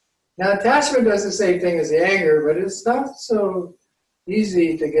 Now, attachment does the same thing as the anger, but it's not so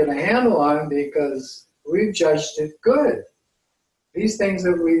easy to get a handle on because we've judged it good. These things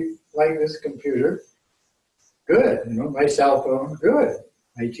that we like, this computer, good. You know, my cell phone, good.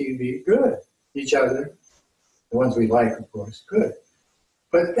 My TV, good. Each other, the ones we like, of course, good.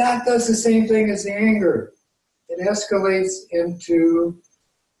 But that does the same thing as the anger. it escalates into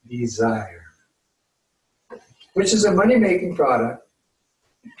desire, which is a money-making product.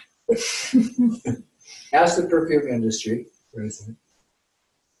 Ask the perfume industry, for instance.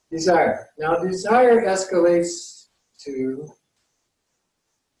 Desire. Now, desire escalates to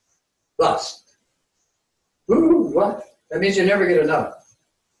lust. Ooh, what? That means you never get enough.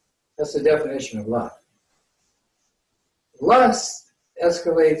 That's the definition of lust. Lust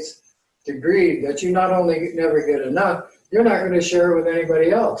escalates to greed, that you not only never get enough, you're not going to share it with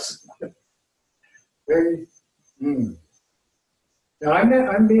anybody else. Now,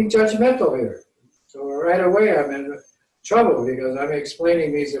 I'm being judgmental here. So right away I'm in trouble because I'm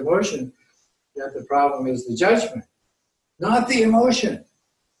explaining these emotions that the problem is the judgment, not the emotion.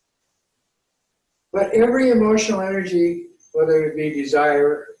 But every emotional energy, whether it be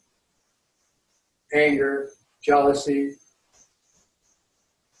desire, anger, jealousy,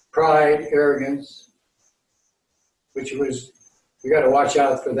 pride, arrogance, which was, we got to watch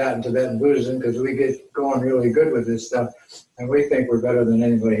out for that in Tibetan Buddhism because we get going really good with this stuff and we think we're better than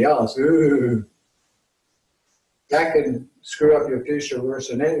anybody else. Ooh. That can screw up your future worse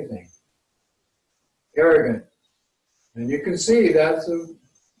than anything. Arrogant. And you can see that's a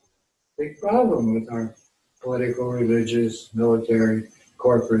big problem with our political, religious, military,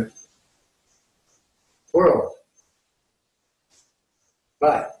 corporate world.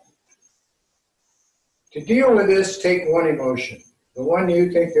 But to deal with this, take one emotion. The one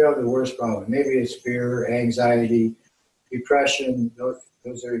you think you have the worst problem. Maybe it's fear, anxiety, depression.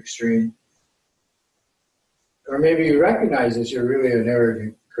 Those are extreme. Or maybe you recognize that you're really an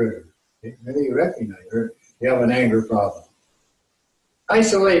arrogant critter. Maybe you recognize you have an anger problem.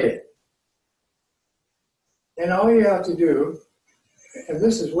 Isolate it. And all you have to do, and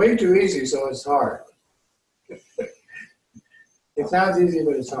this is way too easy, so it's hard. It sounds easy,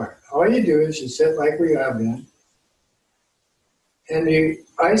 but it's hard. All you do is you sit like we have been, and you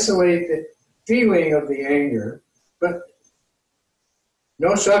isolate the feeling of the anger, but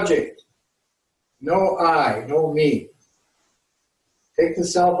no subject, no I, no me. Take the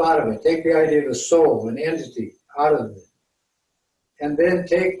self out of it. Take the idea of a soul, an entity, out of it. And then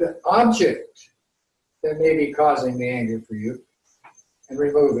take the object that may be causing the anger for you and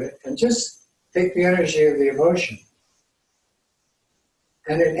remove it, and just take the energy of the emotion.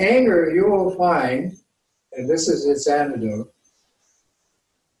 And in anger, you will find, and this is its antidote,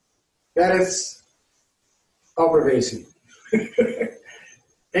 that it's all-pervasive.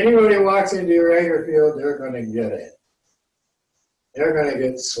 Anybody who walks into your anger field, they're going to get it. They're going to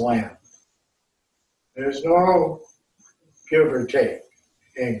get slammed. There's no give or take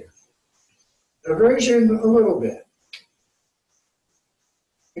anger. Aversion, a little bit.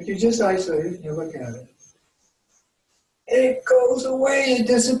 If you just isolate it and you look at it, it goes away, it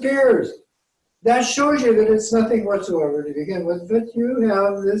disappears. That shows you that it's nothing whatsoever to begin with, but you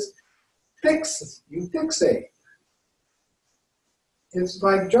have this fix, you fixate. It's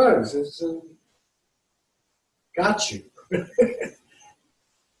like drugs, it's got you.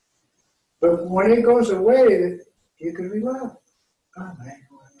 But when it goes away, you can relax. Oh, man.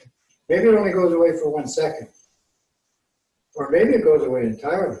 Maybe it only goes away for 1 second. Or maybe it goes away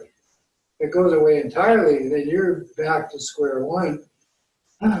entirely. If it goes away entirely, then you're back to square one.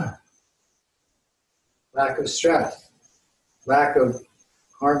 Lack of stress, lack of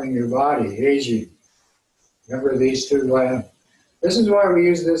harming your body, aging. Remember these two lines. This is why we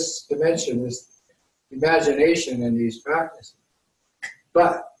use this dimension, this imagination in these practices.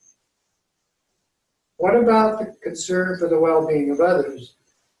 But what about the concern for the well-being of others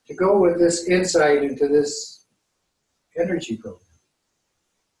to go with this insight into this energy program?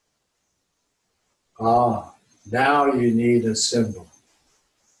 Now you need a symbol.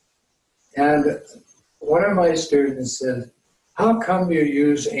 And one of my students said, how come you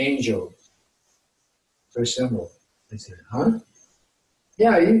use angels for symbols? I said, huh?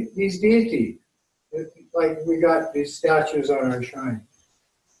 Yeah, these deities. Like we got these statues on our shrine.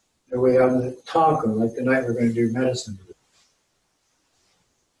 We have the Tonka, like tonight we're going to do medicine.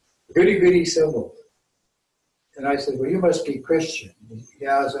 Goody symbol. And I said, well, you must be Christian.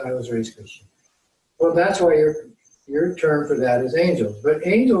 Yeah, I was raised Christian. Well, that's why your term for that is angels. But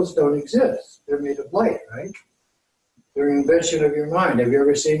angels don't exist. They're made of light, right? They're an invention of your mind. Have you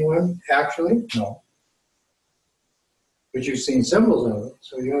ever seen one, actually? No. But you've seen symbols of it,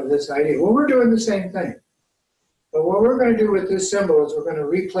 so you have this idea. Well, we're doing the same thing. But what we're going to do with this symbol is we're going to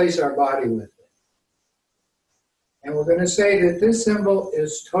replace our body with it. And we're going to say that this symbol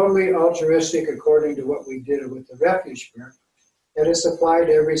is totally altruistic according to what we did with the refuge prayer. That is applied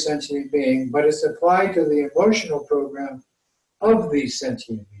to every sentient being, but it's applied to the emotional program of these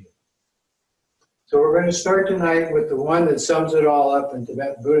sentient beings. So we're going to start tonight with the one that sums it all up in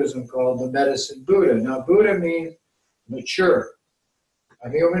Tibetan Buddhism called the Medicine Buddha. Now, Buddha means mature, a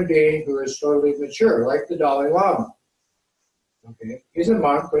human being who is totally mature, like the Dalai Lama. Okay, he's a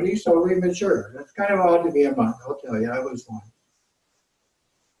monk, but he's totally mature. That's kind of odd to be a monk, I'll tell you. I was one.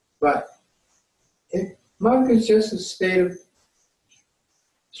 But monk is just a state of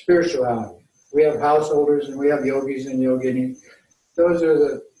spirituality. We have householders and we have yogis and yoginis. Those are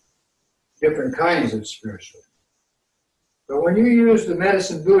the different kinds of spiritual. But when you use the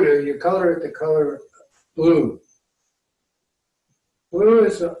Medicine Buddha, you color it the color blue. Blue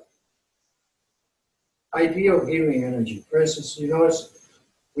is an ideal healing energy. For instance, you notice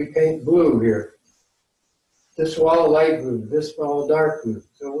we paint blue here. This wall light blue, this wall dark blue.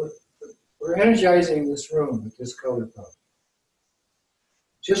 So we're energizing this room with this color palette.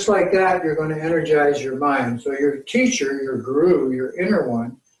 Just like that, you're going to energize your mind. So your teacher, your guru, your inner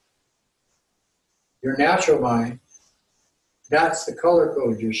one, your natural mind, that's the color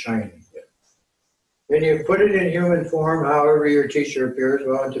code you're shining with. Then you put it in human form, however your teacher appears.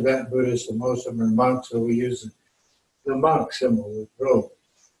 Well, in Tibetan Buddhism, most of them are monks, so we use the monk symbol with robe.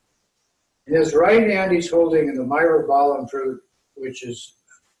 In his right hand, he's holding the myrobalan fruit, which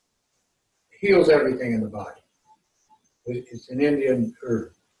heals everything in the body. It's an Indian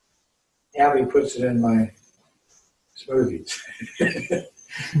herb. Abby puts it in my smoothies.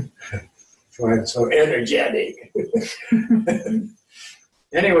 So I'm so energetic.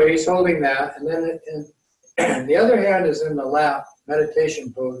 Anyway, he's holding that, and then the other hand is in the lap,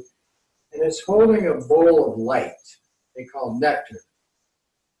 meditation pose, and it's holding a bowl of light they call nectar.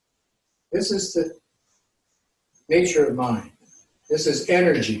 This is the nature of mind. This is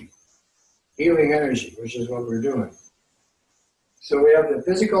energy, healing energy, which is what we're doing. So we have the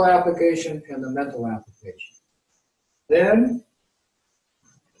physical application and the mental application. Then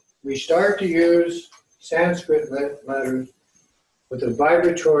we start to use Sanskrit letters with a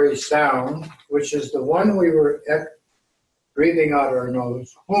vibratory sound, which is the one we were breathing out our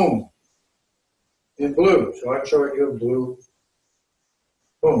nose, hum, in blue. So I'm showing you a blue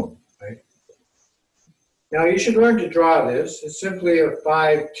hum, right? Now you should learn to draw this. It's simply a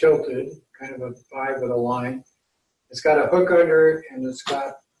 5 tilted, kind of a 5 with a line. It's got a hook under it, and it's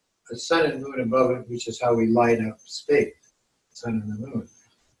got a sun and moon above it, which is how we light up space, the sun and the moon.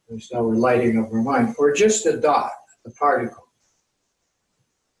 That's how we're lighting up our mind. Or just a dot, a particle.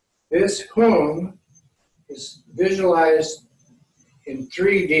 This hum is visualized in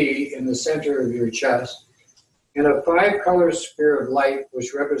 3D in the center of your chest in a 5-color sphere of light,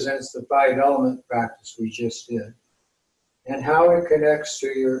 which represents the 5-element practice we just did, and how it connects to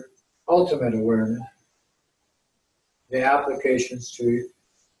your ultimate awareness, the applications to,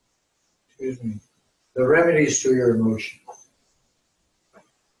 the remedies to your emotion.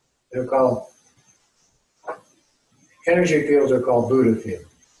 They're called, energy fields are called Buddha fields.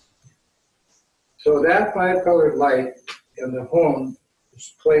 So that 5-colored light in the hum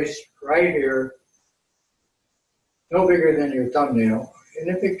is placed right here, no bigger than your thumbnail. And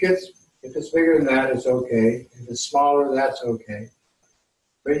if it's bigger than that, it's okay. If it's smaller, that's okay.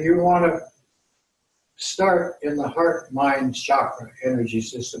 But you want to start in the heart-mind chakra energy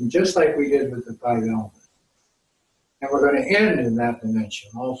system, just like we did with the 5 elements. And we're going to end in that dimension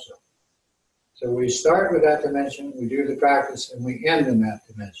also. So we start with that dimension, we do the practice, and we end in that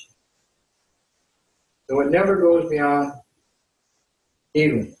dimension. So it never goes beyond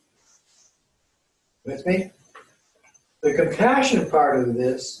healing. With me? The compassion part of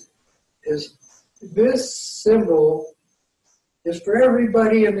this is this symbol is for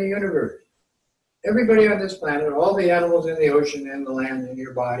everybody in the universe. Everybody on this planet, all the animals in the ocean, in the land, in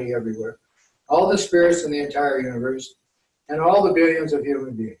your body, everywhere. All the spirits in the entire universe, and all the billions of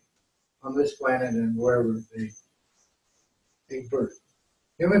human beings on this planet and wherever they take birth.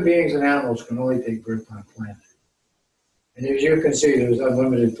 Human beings and animals can only take birth on a planet. And as you can see, there's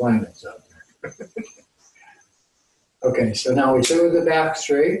unlimited planets out there. Okay, so now we sit with the back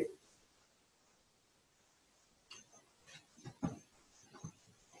straight.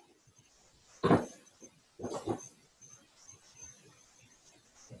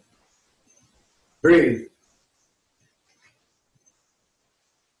 Breathe.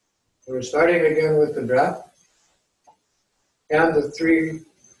 We're starting again with the breath and the 3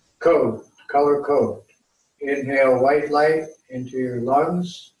 code, color code. Inhale white light into your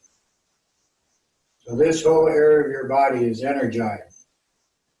lungs. So this whole area of your body is energized.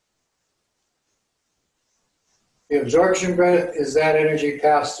 The absorption breath is that energy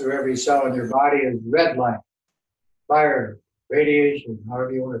passed through every cell in your body as red light, fire, radiation,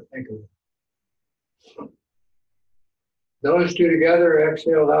 however you want to think of it. Those two together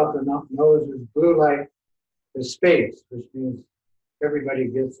exhaled out the nose as blue light is space, which means everybody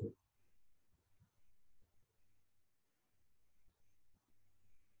gets it.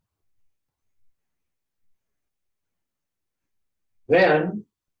 Then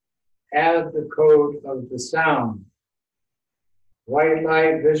add the code of the sound. White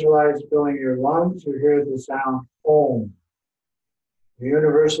light, visualize filling your lungs. You hear the sound Om, the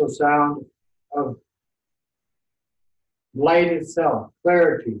universal sound of light itself,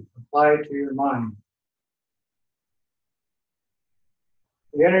 clarity applied to your mind.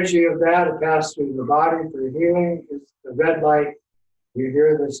 The energy of that passes through the body for healing. It's the red light. You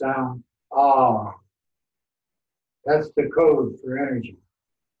hear the sound Ah. That's the code for energy.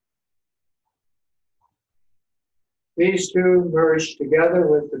 These two merge together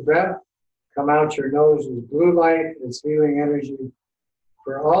with the breath, come out your nose as blue light. It's healing energy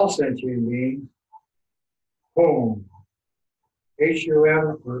for all sentient beings. Hum.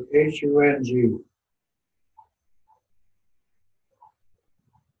 H-U-M or H-U-N-G.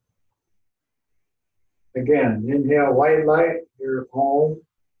 Again, inhale white light, your home.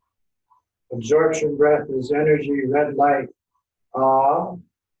 Absorption breath is energy, red light, ah.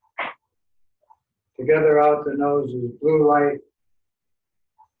 Together out the nose is blue light,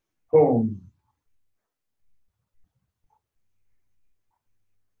 home.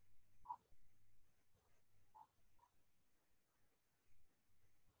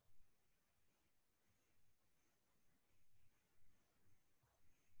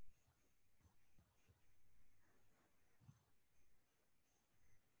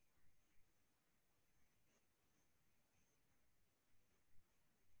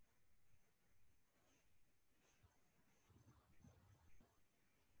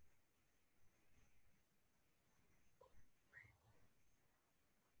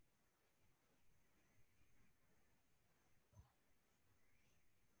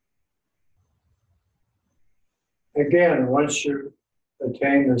 Again, once you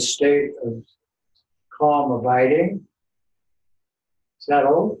attain the state of calm abiding,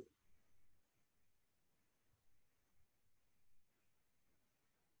 settle,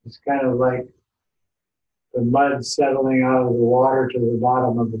 it's kind of like the mud settling out of the water to the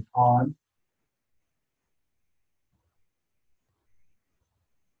bottom of the pond.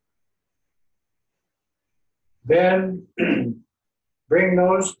 Then bring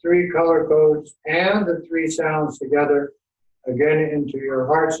those three color codes and the three sounds together again into your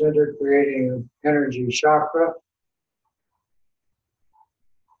heart center, creating an energy chakra.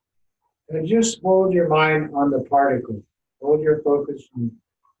 And just hold your mind on the particle. Hold your focus on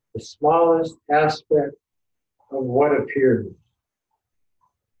the smallest aspect of what appears.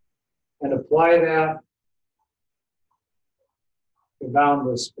 And apply that to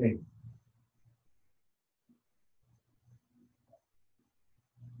boundless space.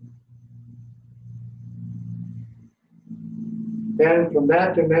 Then from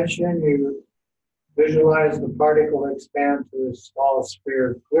that dimension, you visualize the particle expand to a small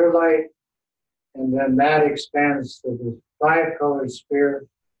sphere of clear light, and then that expands to the 5-color sphere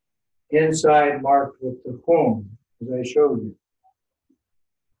inside marked with the Hum, as I showed you.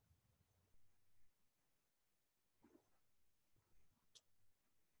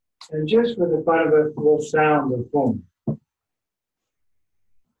 And just for the fun of it, we'll sound the Hum.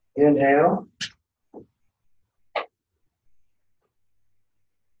 Inhale.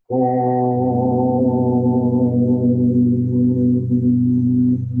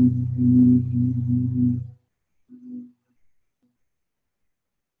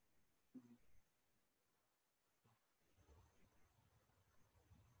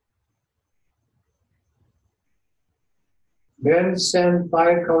 Then send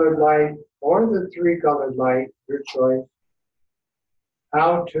 5-colored light or the 3-colored light, your choice,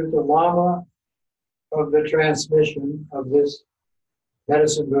 out to the Lama of the transmission of this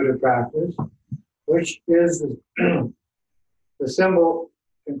Medicine Buddha practice, which is the symbol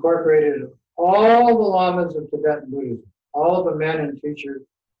incorporated in all the lamas of Tibetan Buddhism, all the men and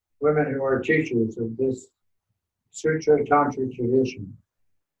women who are teachers of this Sutra Tantra tradition,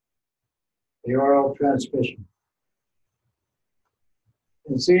 the oral transmission.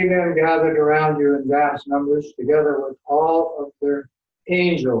 And see them gathered around you in vast numbers, together with all of their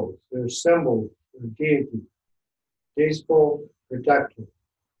angels, their symbols, their deities, peaceful, protector.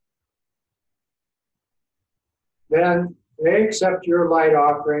 Then they accept your light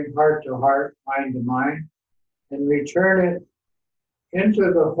offering, heart to heart, mind to mind, and return it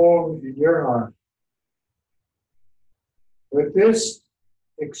into the home in your heart. With this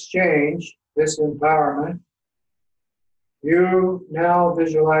exchange, this empowerment, you now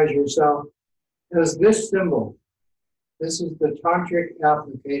visualize yourself as this symbol, This is the tantric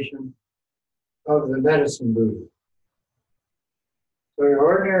application of the medicine Buddha. So your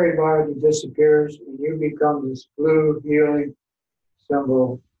ordinary body disappears and you become this blue healing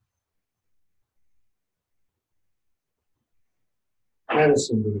symbol,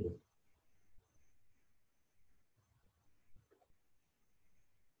 medicine Buddha.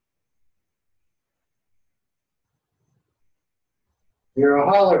 You're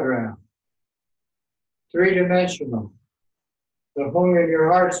a hologram, three-dimensional. The hung in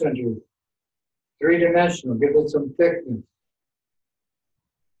your heart center, three-dimensional, give it some thickness.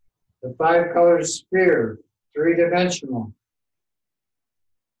 The five-color sphere, three-dimensional.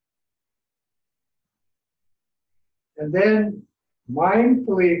 And then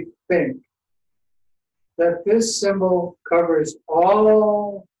mindfully think that this symbol covers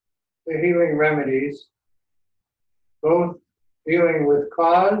all the healing remedies, both dealing with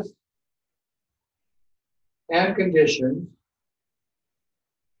cause and conditions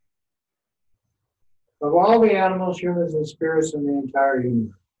of all the animals, humans, and spirits in the entire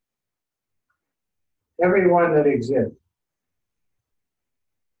universe. Every one that exists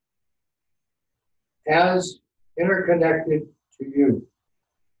as interconnected to you.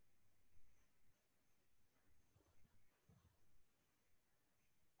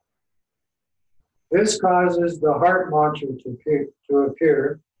 This causes the heart mantra to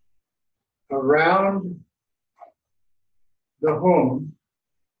appear around the home.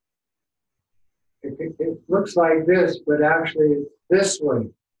 It looks like this, but actually it's this way.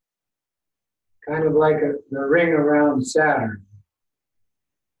 Kind of like the ring around Saturn.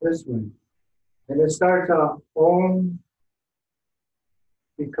 This way. And it starts off Om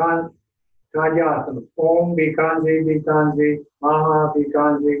Bhikanti Tadyata. Om Bhikanti Bhikanti Maha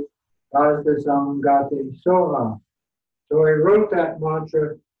Bhikanti Rajta Samgati Soha. So I wrote that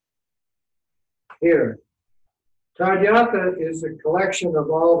mantra here. Tadyata is a collection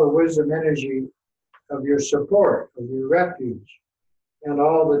of all the wisdom energy of your support, of your refuge, and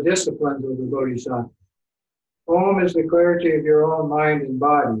all the disciplines of the Bodhisattva. Om is the clarity of your own mind and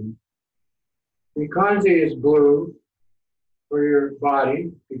body. Bhikanti is blue for your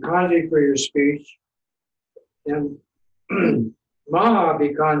body, Bhikanti for your speech, and Maha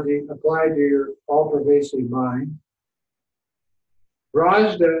Bhikanti applied to your all-pervasive mind.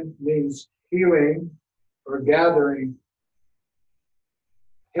 Rajda means healing or gathering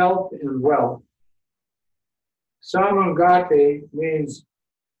health and wealth. Samagati means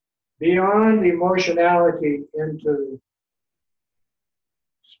beyond emotionality into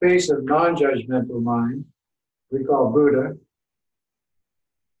space of non-judgmental mind, we call Buddha.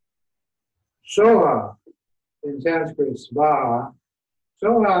 Soha, in Sanskrit, Svaha.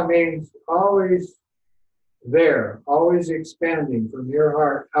 Soha means always there, always expanding from your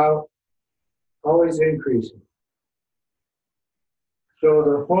heart out, always increasing. So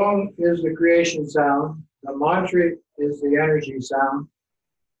the Hum is the creation sound, the mantra is the energy sound,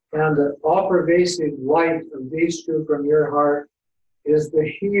 and the all-pervasive light of these two from your heart is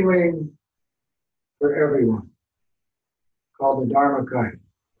the healing for everyone, called the Dharmakaya.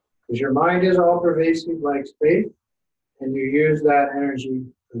 Because your mind is all-pervasive like space, and you use that energy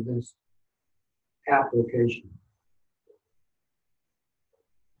for this application.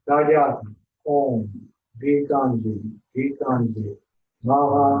 Tadyata, Om, Bhikanti, Bhikanti,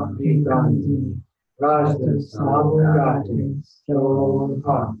 Maha Bhikanti, Rajta Samgati,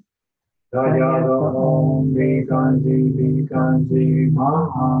 Soha. Tadyata, Om, Bhikanti, Bhikanti,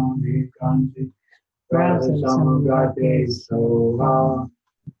 Maha Bhikanti, Rajta Samgati, Soha.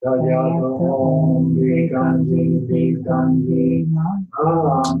 Tadyata, Om, Bhikanti, Bhikanti,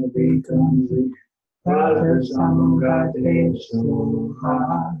 Maha Bhikanti, Rajta Samgati,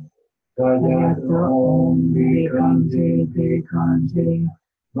 Soha. Tadyata, Om, Bhikanti, Bhikanti,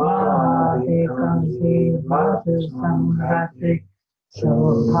 Maha Bhikanti, Rajta Samgati,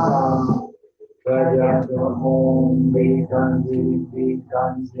 Soha. Tadyata, Om, Bhikanti,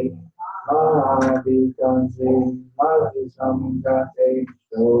 Bhikanti, Maha Bhikanti, Rajta Samgati,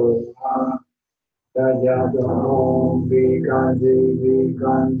 Soha. Tadyata, Om, Bhikanti,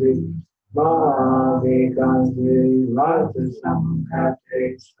 Bhikanti, Maha Bhikanti, Rajta Samgati,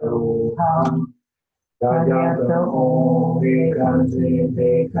 Soha. Tadyata, Om, Bhikanti,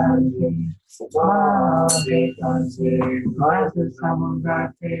 Bhikanti, Maha Bhikanti, Rajta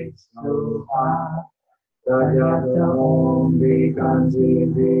Samgati, Soha. Tadyata, Om, Bhikanti,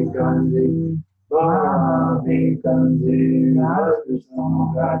 Bhikanti, Maha Bhikanti, Rajta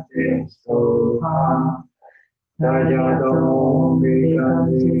Samgati, Soha. Tadyata, Om,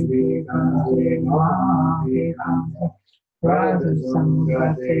 Bhikanti, Bhikanti, Maha Bhikanti, Rajta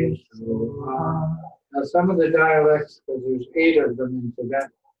Samgati, Soha. Now some of the dialects, because there's 8 of them in Tibet,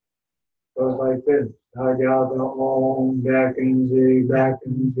 goes like this. Tadyata Om Bekanzi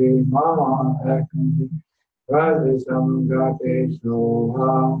Bekanzi Mama Bekanzi Radhisam Gate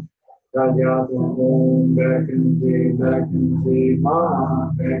Soha Tadyata Om Bekanzi Bekanzi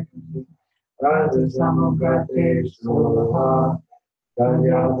Mama Bekanzi Radhisam Gate Soha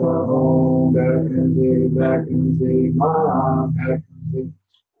Tadyata Om Bekanzi Bekanzi Mama Bekanzi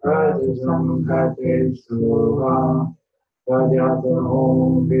Radhisam Gate Soha Tadyata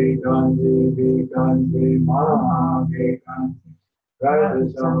Om Bekanzi Bekanzi Mama Bekanzi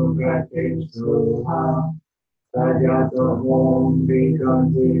Radhisam Gate Soha Tadyata Om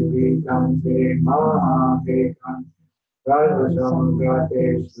Bekanzi Bekanzi Mama Bekanzi Radhisam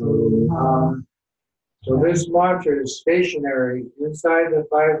Gate Soha. So this mantra is stationary inside the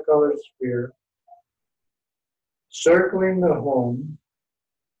 5-color sphere, circling the home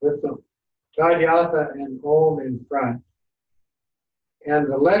with the Tadyata and Om in front, and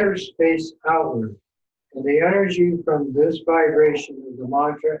the letters face outward. And the energy from this vibration of the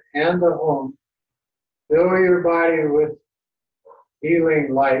mantra and the Om fill your body with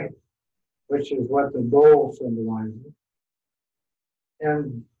healing light, which is what the bowl symbolizes,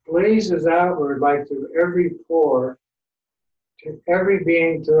 and blazes outward like through every pore to every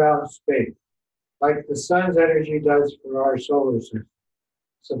being throughout space, like the sun's energy does for our solar system,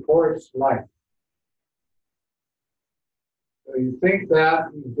 supports life. So you think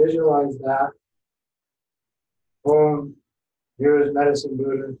that, you visualize that. Om, here is Medicine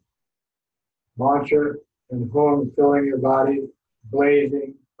Buddha, mantra, and Om filling your body,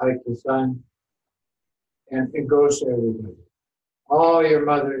 blazing like the sun, and it goes to everybody. All your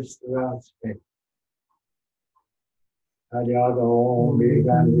mothers throughout space. Tadyata Om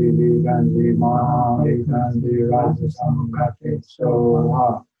Bekanzi Bekanzi Mama Bekanzi Radhisam Gate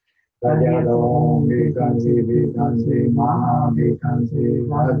Soha Tadyata Om Bekanzi Bekanzi Mama Bekanzi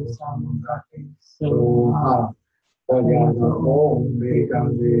Radhisam Gate Soha Tadyata Om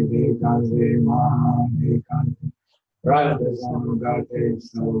Bekanzi Bekanzi Mama Bekanzi Radhisam Gate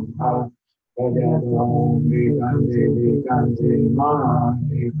Soha Tadyata Om Bekanzi Bekanzi Mama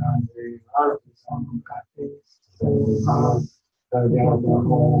Bekanzi Radhisam Gate Soha Tadyata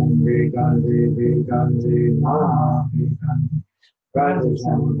Om Bekanzi Bekanzi Mama Bekanzi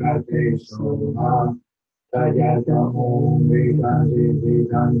Radhisam Gate Soha Tadyata Om Bekanzi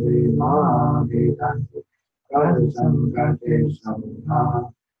Bekanzi Mama Bekanzi Radhisam Gate Soha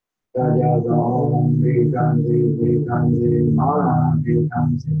Tadyata Om Bekanzi Bekanzi Mama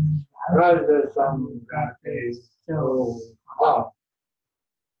Bekanzi Radhisam Gate Soha.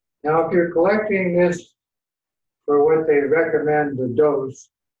 Now, if you're collecting this for what they recommend the dose,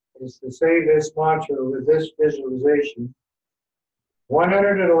 is to say this mantra with this visualization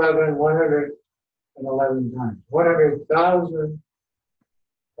 111 times.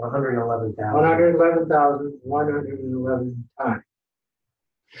 111,111 times.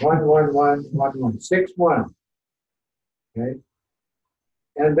 11111. 61. Okay?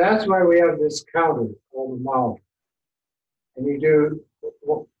 And that's why we have this counter called the mala. And you do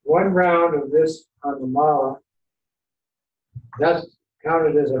one round of this on the mala, that's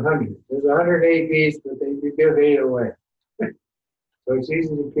counted as 100. There's 108 beads, but you give 8 away. So it's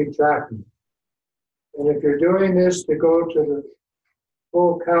easy to keep track of. And if you're doing this to go to the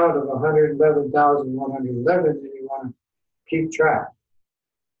full count of 111,111, then you want to keep track.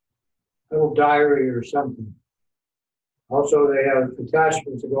 A little diary or something. Also, they have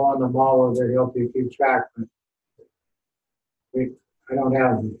attachments to go on the mala that help you keep track, but I don't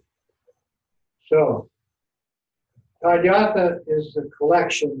have them. So, Tadyata is the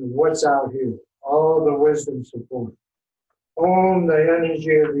collection of what's out here, all the wisdom support. Om, the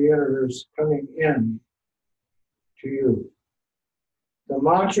energy of the universe coming in to you. The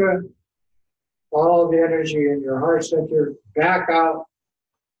mantra, all the energy in your heart center, back out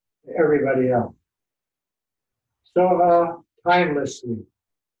to everybody else. Soha, timelessly,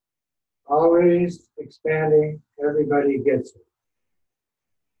 always expanding, everybody gets it.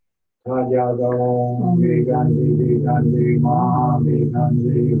 Tadyata Om Bekanzi Bekanzi Mama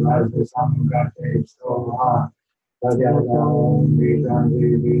Bekanzi Radhisam Gate Soha Tadyata Om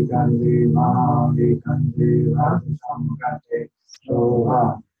Bekanzi Bekanzi Mama Bekanzi Radhisam Gate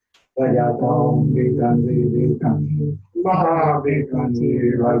Soha Tadyata Om Bekanzi Bekanzi Mama Bekanzi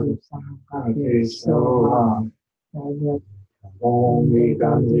Radhisam Gate Soha Om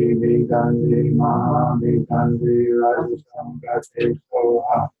Bekanzi Bekanzi Mama Bekanzi Radhisam Gate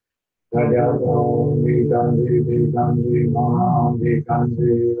Soha Tadyata Om Bekanzi Bekanzi Mama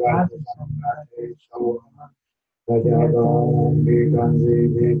Bekanzi Radhisam Gate Soha Rajadom Vikansi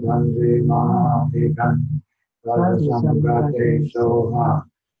Vikansi Maha Vikansi Rajasamgate Soha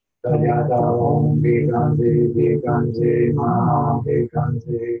Rajadom Vikansi Vikansi Maha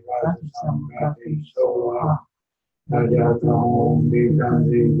Vikansi Rajasamgate Soha Rajadom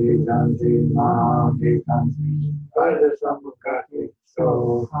Vikansi Vikansi Maha Vikansi Rajasamgate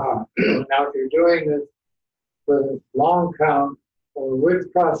Soha. Now if you're doing this with a long count or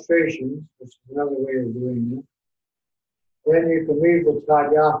with prostrations, which is another way of doing it, then you can leave the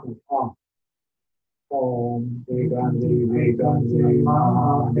tadyaka off. Om Vikansi Vikansi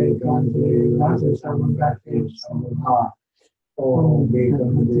Maha Vikansi Rajasamgate Soha. Om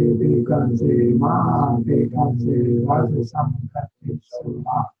Vikansi Vikansi Maha Vikansi Rajasamgate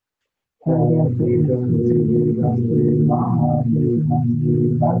Soha. Om Vikansi Vikansi Maha Vikansi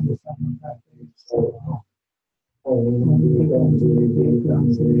Rajasamgate Soha. Om Vikansi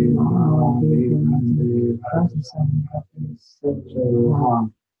Vikansi Maha Vikansi Rajasamgate Soha.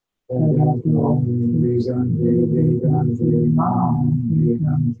 Om Vikansi Vikansi Maha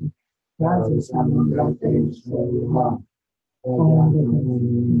Vikansi Rajasamgate Soha. Om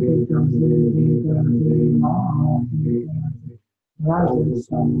Vikansi Vikansi Maha Vikansi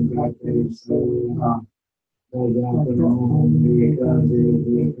Rajasamgate Soha. Om Vikansi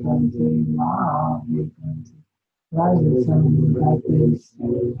Vikansi Maha Vikansi Rajasamgate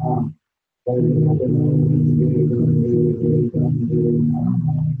Soha. Om Vikansi Vikansi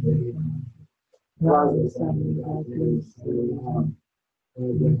Maha Vikansi Rajasamgate Soha.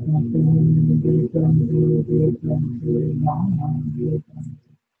 Om Vikansi Vikansi Maha Vikansi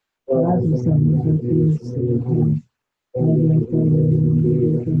Rajasamgate Soha. Om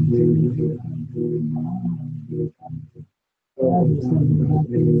Vikansi Vikansi Maha Vikansi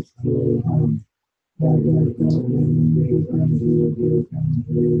Rajasamgate Soha. Om Vikansi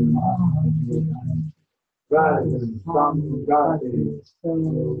Vikansi Maha Vikansi Rajasamgate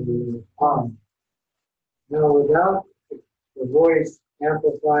Soha. Now without the voice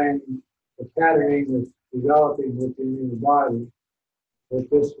amplifying the patterning that's developing within your body with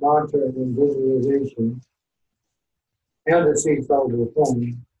this mantra and visualization and the seats over the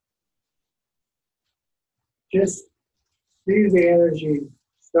phone, just see the energy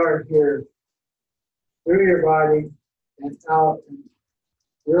start here through your body and out.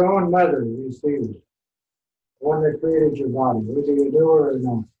 Your own mother receives it, the one that created your body, whether you do it or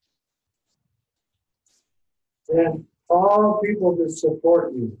not. Then all people that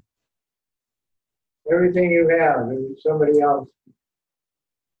support you, everything you have, somebody else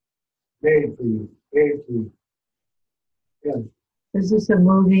made for you, paid for you. Yeah. Is this a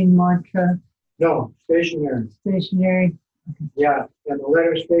moving mantra? No, stationary. Stationary? Okay. Yeah, and the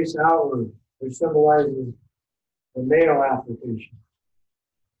letters face outward, which symbolizes the male application.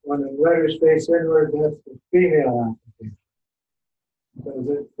 When the letters face inward, that's the female application. So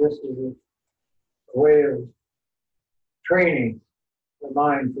this is a way of training the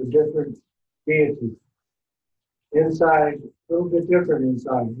mind for different deities. Inside, a little bit different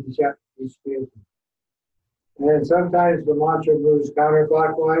inside each deity. And then sometimes the mantra moves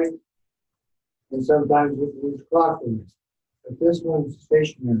counterclockwise, and sometimes it moves clockwise. But this one's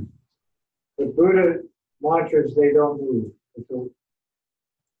stationary. The Buddha mantras, they don't move.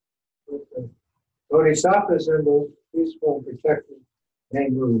 With the Bodhisattva symbols, peaceful and protected, they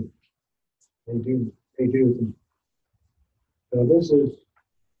move. They do things. So this is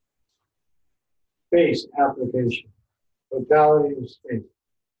space application, totality of space.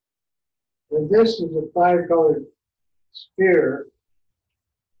 And this is a 5-colored sphere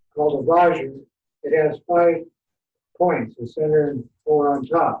called a Vajra. It has 5 points, the center and 4 on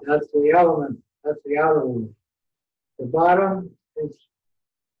top. That's the element, that's the outer world. The bottom is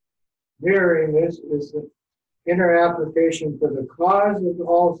mirroring this, is the inner application for the cause of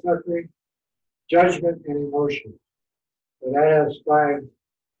all suffering, judgment, and emotion. So that has 5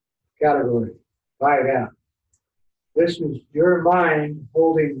 categories, 5 apps. This is your mind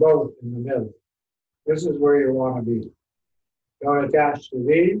holding both in the middle. This is where you want to be. Don't attach to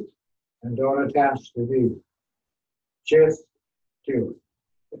these and don't attach to these. Just do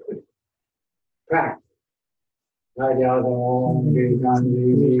it. Practice. Rajadom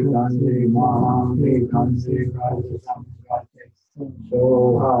Vikansi Vikansi Maha Vikansi Rajasamgate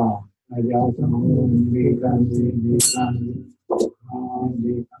Soha. Rajadom Vikansi Vikansi Maha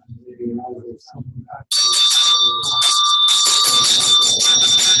Vikansi Rajasamgate Soha.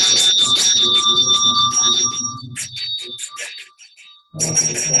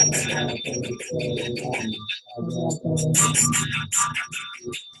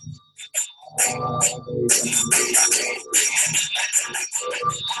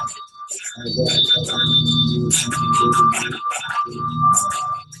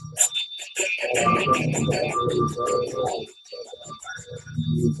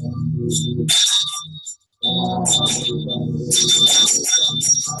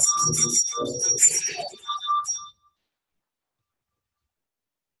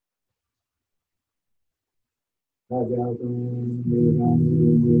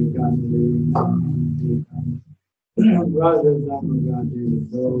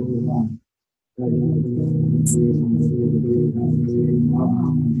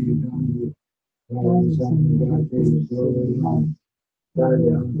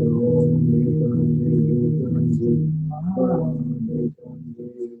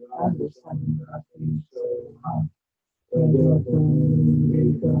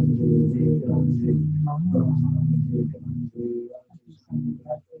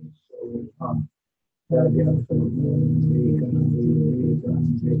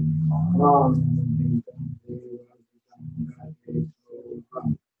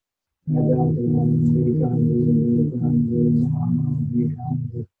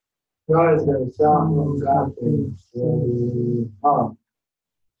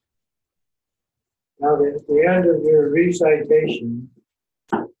 Now, at the end of your recitation,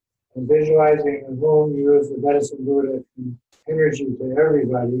 and visualizing the home you as the medicine Buddha and energy to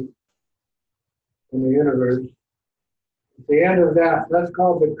everybody in the universe, at the end of that, that's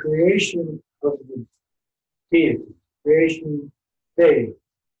called the creation of the deity, creation phase.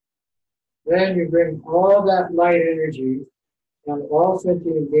 Then you bring all that light energy and all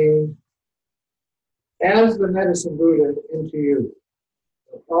sentient beings as the medicine Buddha into you.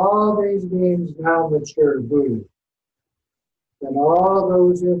 All these beings now mature Buddha. And all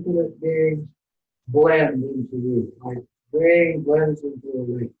those infinite beings blend into you, like rain blends into a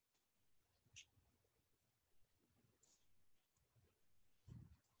lake.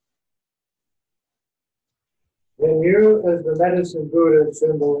 Then you, as the medicine Buddha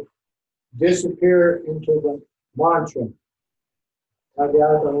symbol, disappear into the mantra.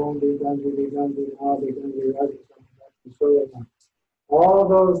 All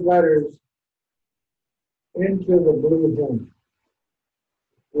those letters into the blue hymn.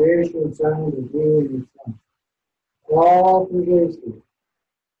 Creation, sound, and being, and sound. All pervasive.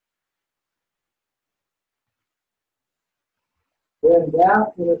 Then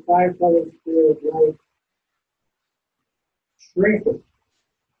that in a five-colored sphere of light shrinketh,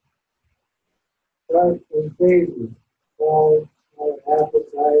 right in phases. Smaller, smaller, half the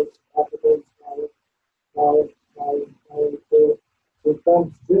size, half a bit smaller, smaller, smaller, smaller, so it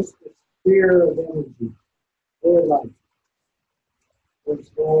becomes just a sphere of energy, clear light. Then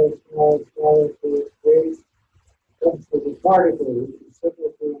smaller, smaller, smaller, so its base comes to the particle, which is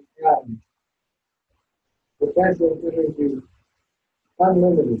similar to an atom. Potential energy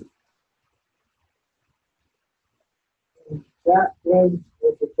unlimited. And that blends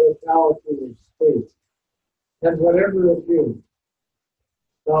with the totality of space. And whatever it is,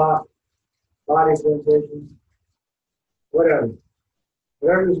 thought, body sensations,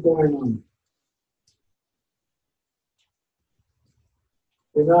 whatever's going on.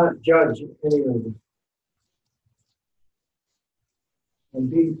 Do not judge any of it. And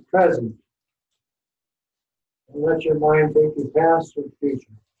be present. And let your mind take you past or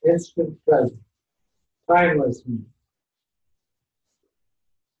future. Instant present. Timelessness.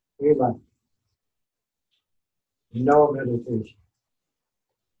 Relax. No meditation.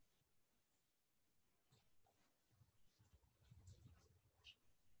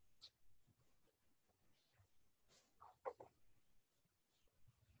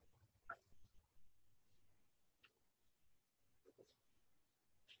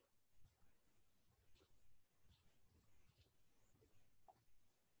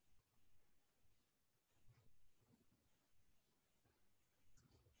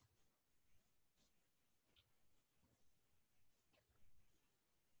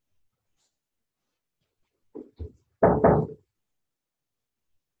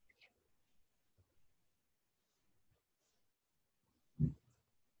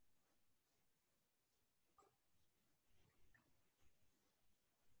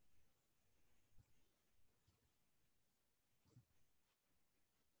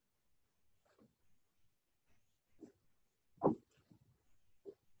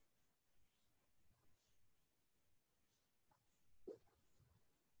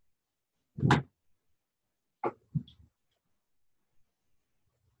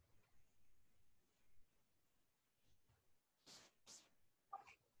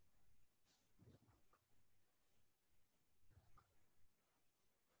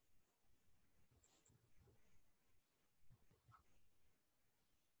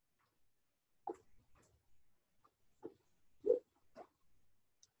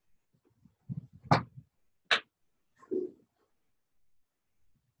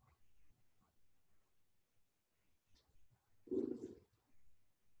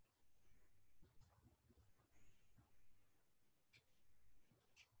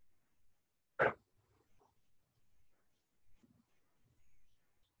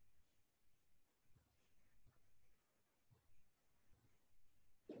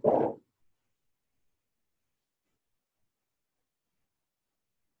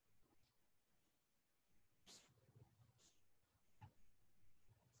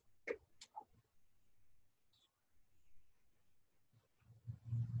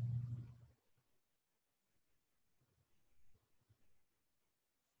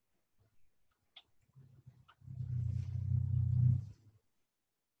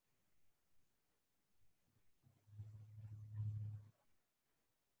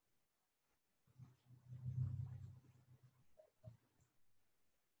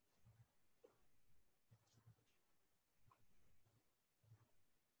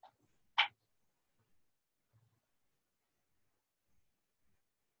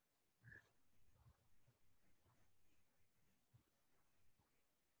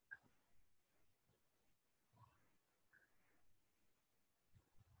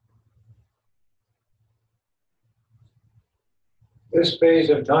 This phase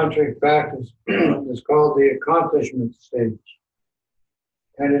of tantric practice is called the accomplishment stage.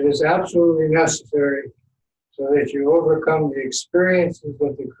 And it is absolutely necessary so that you overcome the experiences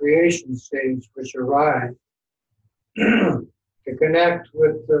of the creation stage which arise to connect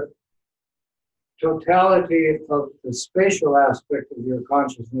with the totality of the spatial aspect of your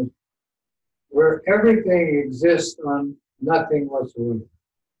consciousness, where everything exists on nothing whatsoever.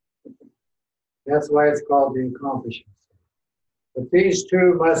 That's why it's called the accomplishment. But these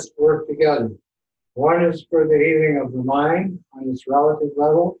two must work together. One is for the healing of the mind on its relative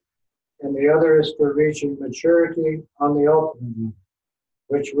level, and the other is for reaching maturity on the ultimate level,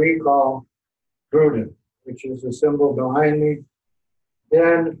 which we call Buddha, which is the symbol behind me.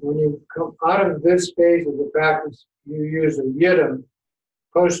 Then when you come out of this phase of the practice, you use a yidam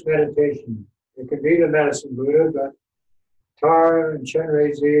post-meditation. It can be the medicine Buddha, but Tara and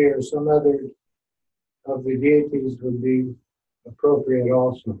Chenrezig or some other of the deities would be appropriate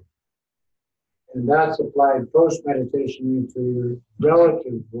also. And that's applied post-meditation into your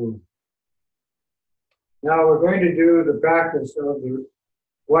relative world. Now we're going to do the practice of the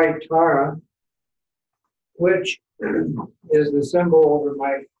white Tara, which is the symbol over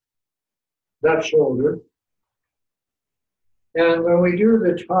my left shoulder. And when we do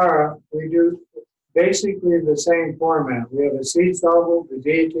the Tara, we do basically the same format. We have a seed soluble, the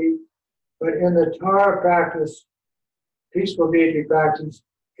deity, but in the Tara practice, peaceful deity practice,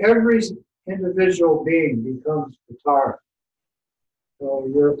 every individual being becomes the Tara. So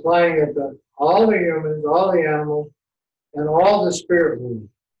you're applying it to all the humans, all the animals, and all the spirit world.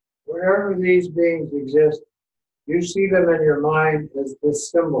 Wherever these beings exist, you see them in your mind as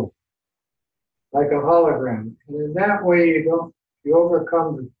this symbol, like a hologram. And in that way, you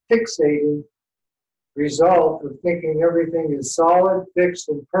overcome the fixating result of thinking everything is solid, fixed,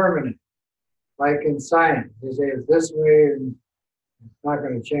 and permanent. Like in science, they say it's this way and it's not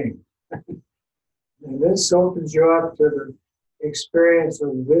going to change. And this opens you up to the experience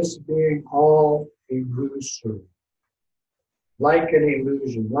of this being all illusory, like an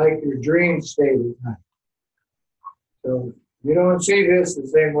illusion, like your dream state at night. So you don't see this the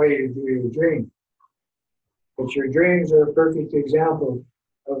same way you do your dream. But your dreams are a perfect example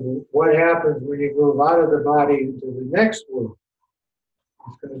of what happens when you move out of the body into the next world.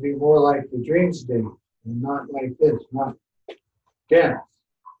 It's going to be more like the dream state and not like this, not dense.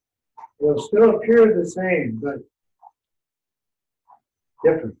 It'll still appear the same, but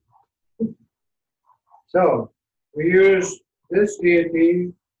different. So we use this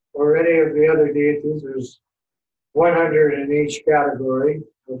deity or any of the other deities. There's 100 in each category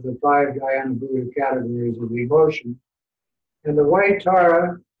of the 5 Dhyana Buddha categories of emotion. And the white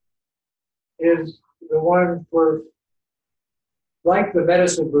Tara is the one for, like the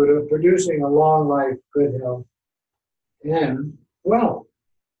medicine Buddha, producing a long life, good health, and wealth.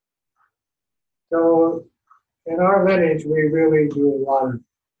 So in our lineage, we really do a lot of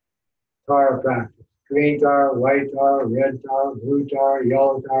Tara practice. Green Tara, white Tara, red Tara, blue Tara,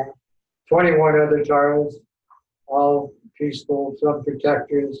 yellow Tara, 21 other Taras, all peaceful, some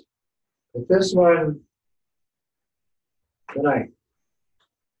protectors. But this one, tonight.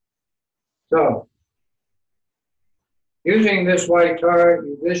 So, using this white Tara,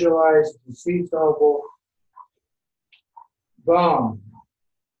 you visualize the seed-soluble bomb,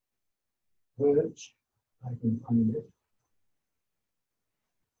 which I can find it.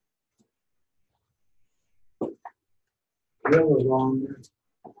 That was long there.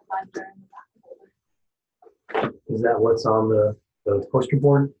 Is that what's on the poster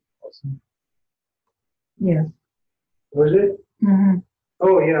board? Yes. Was it? Mm-hmm.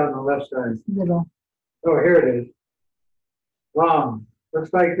 Oh, yeah, on the left side. Little. Oh, here it is. Long.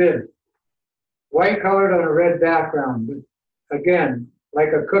 Looks like this. White colored on a red background, but again, like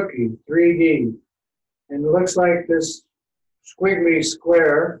a cookie, 3D. And it looks like this squiggly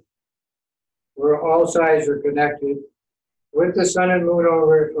square where all sides are connected with the sun and moon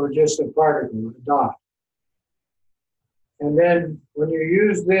over it, or just a particle, a dot. And then when you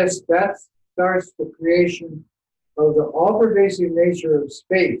use this, that starts the creation of the all-pervasive nature of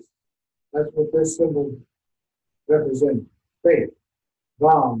space. That's what this symbol represents, space.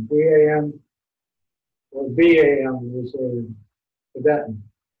 Vam, B-A-M, or B-A-M, they say in Tibetan.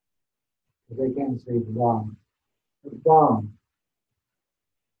 But they can't say Vam. Vam.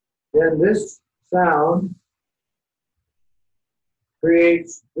 Then this sound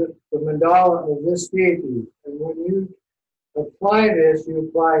creates the mandala of this deity. And when you apply this, you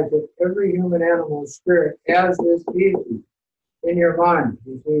apply to every human, animal, spirit as this deity in your mind.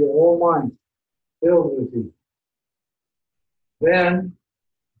 You see your whole mind filled with it. Then,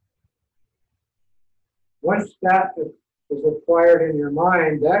 once that is acquired in your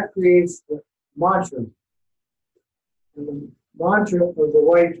mind, that creates the mantra. And the mantra of the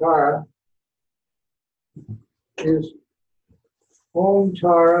white Tara is Om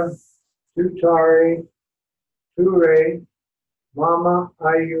Tara, Tutari, Ture, Mama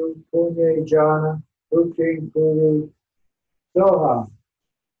Ayu Punye Jana, Putin Puru, Soha.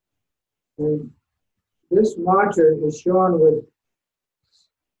 And this mantra is shown with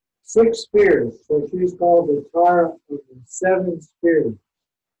 6 spheres, so she's called the Tara of the 7 spheres,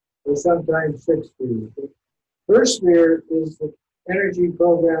 or sometimes 6 spheres. The first sphere is the energy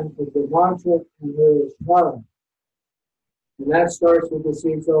program of the mantra, and there is Tara. And that starts with the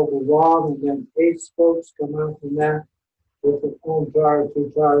seed of Ram, and then 8 spokes come out from that with the Om Tara,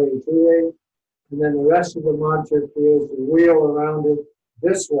 Tutari, Ture. And then the rest of the mantra creates a wheel around it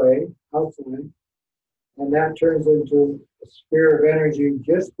this way, outside. And that turns into a sphere of energy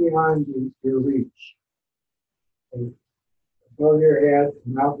just behind your reach. And above your head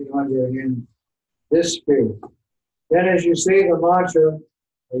and out behind your hand, this sphere. Then as you say the mantra,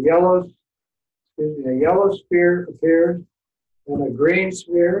 a yellow sphere appears, then a green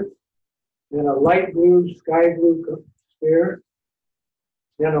sphere, then a light blue, sky blue sphere,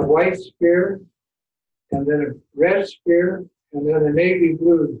 then a white sphere, and then a red sphere, and then a navy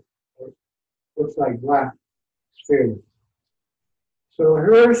blue, looks like black sphere. So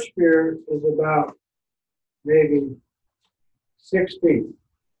her sphere is about maybe 6 feet,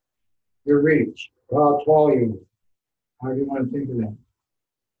 your reach, or how tall you are, how do you want to think of that.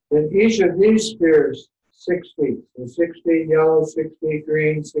 Then each of these spheres, 6 feet. So 6 feet yellow, 6 feet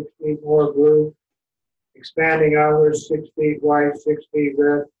green, 6 feet more blue, expanding outwards, 6 feet white, 6 feet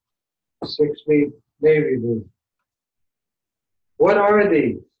red, 6 feet navy blue. What are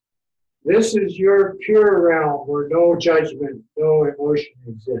these? This is your pure realm where no judgment, no emotion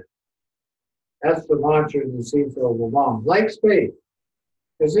exists. That's the mantra in the seed of Lam. Like space,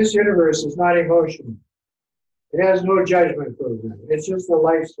 because this universe is not emotional. It has no judgment program. It's just a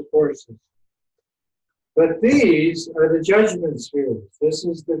life support system. But these are the judgment spheres. This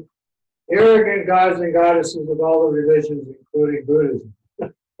is the arrogant gods and goddesses of all the religions, including Buddhism.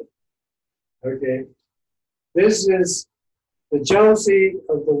 Okay? This is the jealousy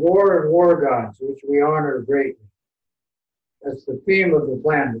of the war and war gods, which we honor greatly. That's the theme of the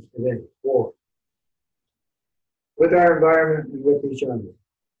planet today, war. With our environment and with each other.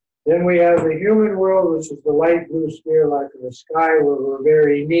 Then we have the human world, which is the light blue sphere like the sky, where we're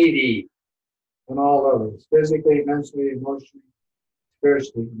very needy on all levels, physically, mentally, emotionally,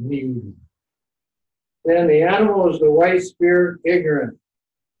 spiritually, needy. Then the animal is the white sphere, ignorant.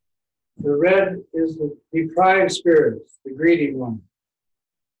 The red is the deprived spirits, the greedy one.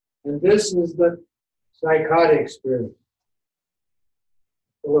 And this is the psychotic spirit,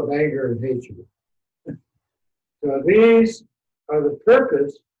 full of anger and hatred. So these are the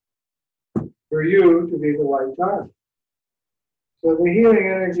purpose for you to be the white Tara. So the healing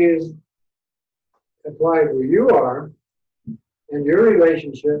energy is applied where you are, in your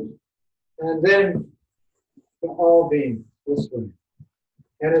relationship, and then to all beings this way.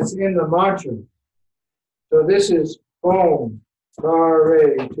 And it's in the mantra. So this is Om,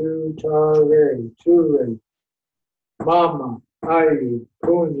 Tare, Tu Tare, Ture, Mama, Ayu,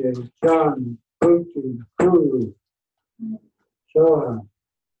 Punye, Jan, Puti, Kuru, Shoha.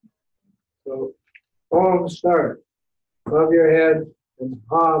 So Om start above your head and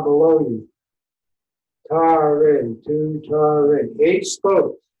Ha below you. Tare, Tu Tare, 8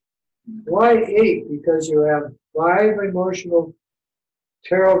 spokes. Why 8? Because you have 5 emotional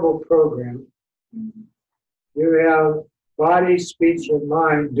terrible program. You have body, speech, and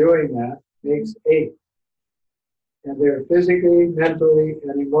mind doing that, makes 8. And they're physically, mentally,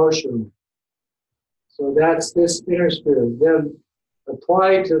 and emotionally. So that's this inner spirit. Then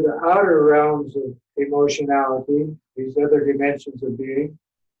apply to the outer realms of emotionality, these other dimensions of being.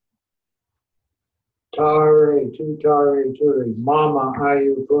 Tare, Tu Tare, Ture, Mama,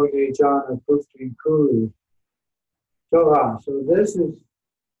 Ayu, Punye, Jana, Putin, Kuru, Soha. So this is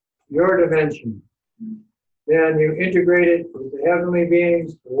your dimension. Then you integrate it with the heavenly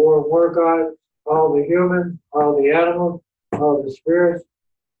beings, the war gods, all the human, all the animals, all the spirits,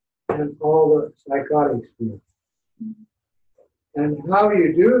 and all the psychotic spirits. And how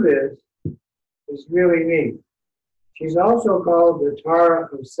you do this is really neat. She's also called the Tara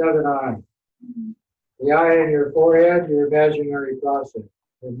of 7 eyes. The eye in your forehead, your imaginary process,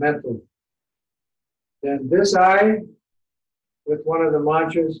 your mental. Then this eye, with one of the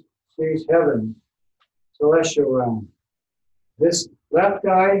mantras, sees heaven, celestial realm. This left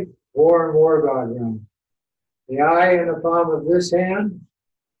eye, war god realm. The eye in the palm of this hand,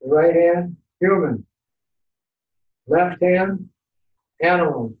 the right hand, human. Left hand,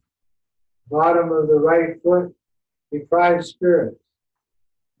 animal. Bottom of the right foot, deprived spirit.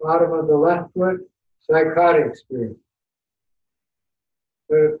 Bottom of the left foot, psychotic spirit.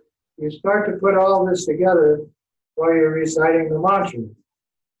 So you start to put all this together while you're reciting the mantra.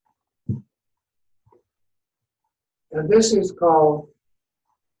 And this is called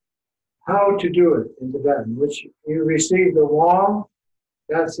how to do it in Tibetan, which you receive the wong,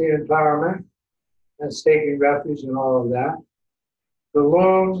 that's the empowerment, that's taking refuge and all of that. The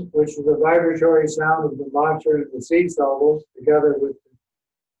lung, which is the vibratory sound of the mantra and the seed syllables, together with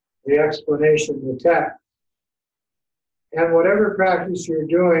the explanation, the text. And whatever practice you're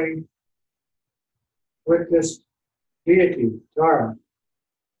doing with this deity, Tara,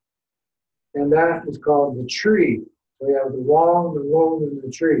 and that is called the tree. So you have the wong, the womb, and the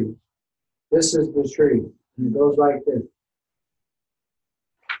tree. This is the tree, and it goes like this.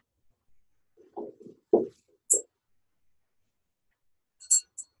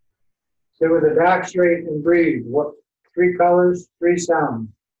 Sit with the back straight and breathe. What? 3 colors, 3 sounds.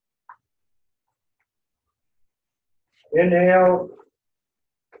 Inhale,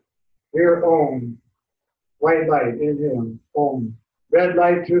 hear Om. White light, inhale, Om. Red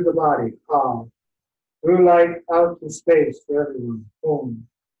light through the body, Ah. Blue light out to space for everyone, Om.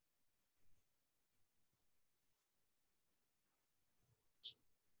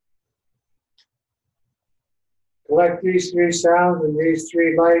 Collect these 3 sounds and these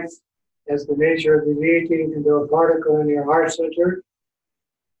 3 lights as the nature of the deity into a particle in your heart center.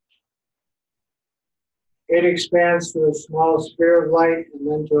 It expands to a small sphere of light and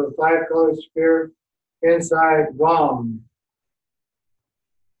then to a 5-color sphere inside Vam.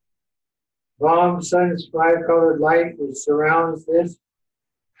 Vam sends 5-colored light which surrounds this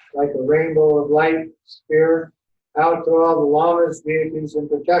like a rainbow of light sphere out to all the lamas, deities, and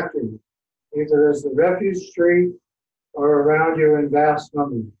protectors, either as the refuge tree or around you in vast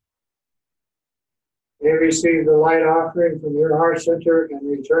numbers. They receive the light offering from your heart center and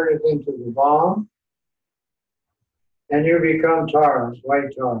return it into the Vam. And you become Tara,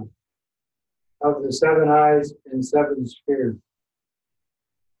 white Tara, of the 7 eyes and 7 spheres.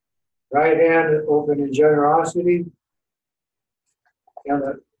 Right hand open in generosity and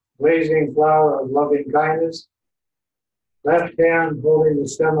a blazing flower of loving kindness. Left hand holding the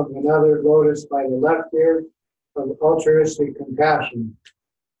stem of another lotus by the left ear of altruistic compassion.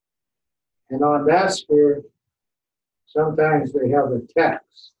 And on that sphere, sometimes they have a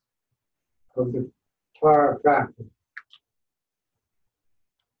text of the Tara practice.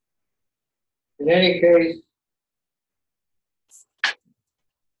 In any case,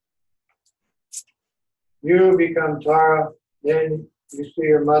 you become Tara, then you see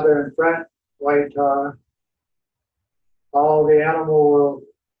your mother in front, white Tara. All the animal world,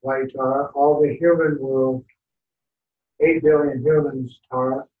 white Tara. All the human world, 8 billion humans,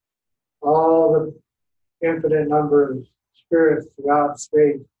 Tara. All the infinite number of spirits throughout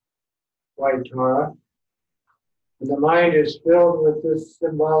space, white Tara. And the mind is filled with this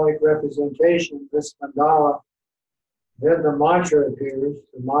symbolic representation, this mandala. Then the mantra appears,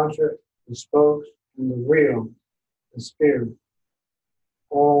 the mantra, the spokes, and the wheel, the spear.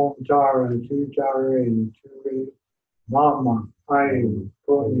 Om Tara, Tu Tare, Turi, Mama, Ayu,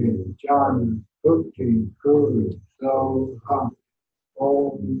 Punya, Jana, Bhukti, Kuru, Soha.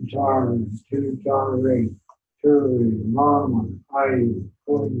 Om Tara, Tu Tare, Turi, Mama, Ayu,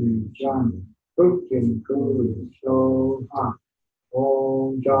 Punya, Jana, Bhukti, Kuru, Soha.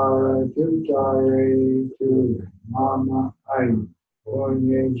 Om Tara, Tu Tare, Turi, Mama, Ayu,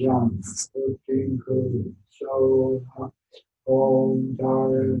 Punya, Jana, Bhukti, Kuru, Soha. Om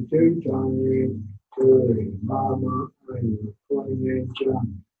Tara, Tu Tare, Turi, Mama, Ayu, Punya, Jana,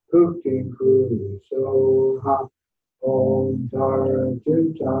 Bhukti, Kuru, Soha. Om Tara,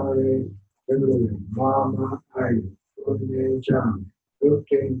 Tu Tare, Turi, Mama, Ayu, Punya, Jana,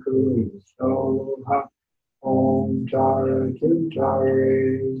 Bhukti, Kuru, Soha. Om Tara, Tu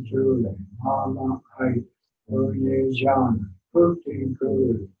Tare, Turi, Mama, Ayu, Punya, Jana, Bhukti,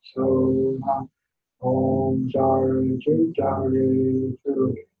 Kuru, Soha. Om Tara, Tu Tare,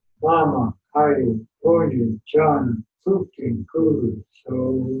 Turi, Mama, Ayu, Punya, Jana, Bhukti, Kuru,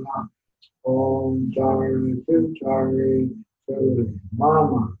 Soha. Om Tara, Tu Tare, Turi,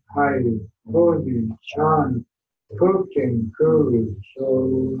 Mama, Ayu, Punya, Jana, Bhukti, Kuru,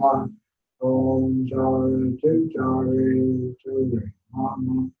 Soha. Om Tara, Tu Tare, Turi,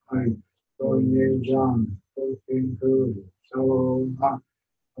 Mama, Ayu, Punya, Jana, Bhukti, Kuru, Soha.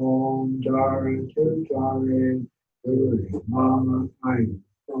 Om Tara, Tu Tare, Turi, Mama, Ayu,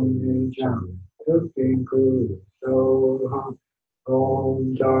 Punya, Jana, Bhukti, Kuru, Soha.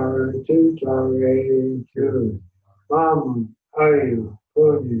 Om Tara, Tu Tare, Turi, Mama, Ayu,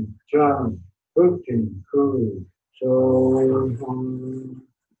 Puni, John, Putin, Kuru, So,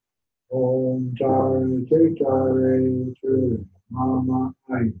 Om Tare, Tare, Tare, Mama,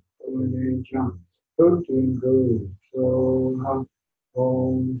 Ayu, Puni, John, Putin, Kuru, So,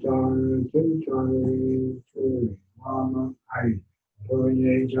 Om Tare, Tare, Mama, Ayu,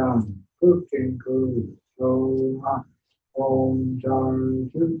 Puni, John, Putin, Kuru, So, Om Tare,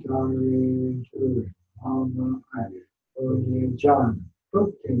 Tare, Mama, Ayu, Puni, John,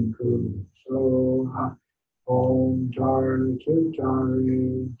 Putin, Kuru, So, Om Tare,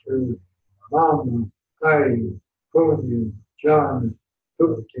 Tare, Mama, Ayu, Puni, John,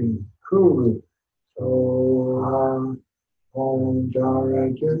 Putin, Kuru, So, Om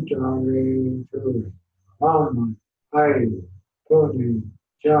Tare, Tare, Mama, Ayu, Puni,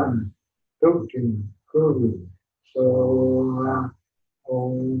 John, Putin, Kuru, So,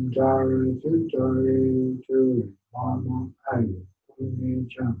 Om Tare, Mama, Ayu, Puni,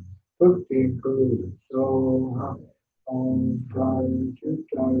 John, Putin, Kuru, So, Om Tare,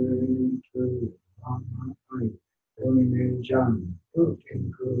 Mama, Ayu, Puni, John, Putin,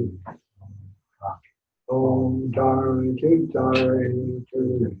 Kuru, Om Tare,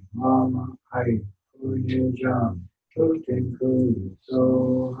 Mama, Ayu, Puni, John, Putin, Kuru, So,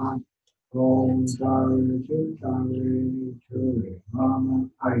 Om Tare, Mama,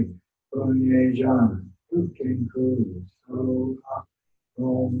 Ayu, Puni, John, Putin, Kuru, So, Om Tare,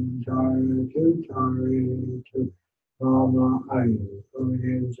 Mama, Ayu,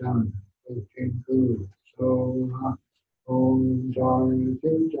 Puni, John, Putin, Kuru, So, Om Tare,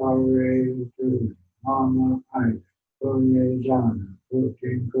 Mama, Ayu, Puni, John,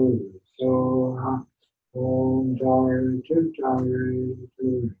 Putin, Kuru, So, Om Tare,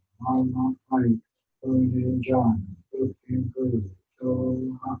 Mama, Ayu, Puni, John, Putin, Kuru, So,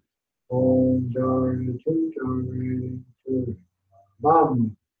 Om Tare, Mama,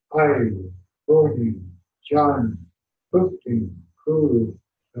 Ayu, Puni, John, Putin, Kuru,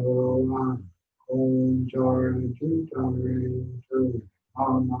 So, Om Tare,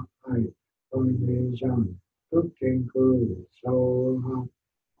 Mama, Ayu, Puni, John, Putin, Kuru, So,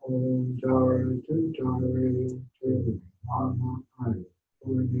 Om Tare, Mama, Ayu,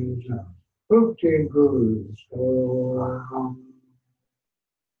 Puni, John, Putin, Kuru, So,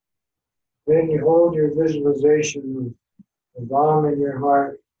 then you hold your visualization of the Om in your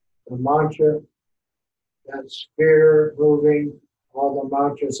heart, the mantra, that sphere moving, all the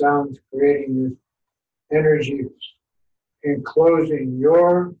mantra sounds creating this energy enclosing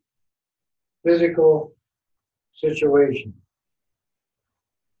your physical situation.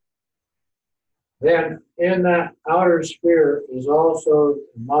 Then in that outer sphere is also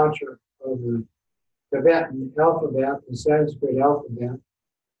the mantra of the Tibetan alphabet, the Sanskrit alphabet,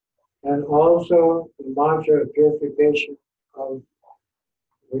 and also the mantra of purification of,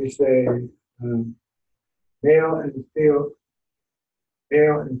 we say, male and female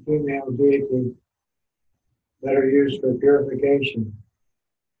deity that are used for purification.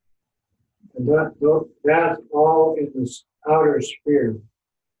 And that's all in this outer sphere.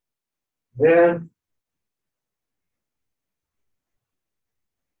 Then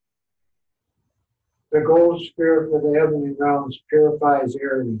the gold sphere for the heavenly realms purifies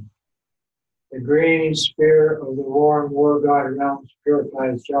everything. The green sphere of the warm war god realms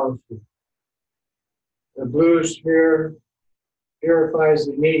purifies jealousy. The blue sphere purifies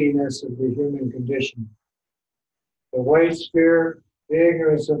the neediness of the human condition. The white sphere, the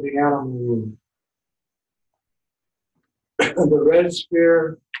ignorance of the animal world. The red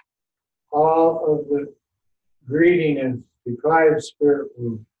sphere, all of the greediness, deprived spirit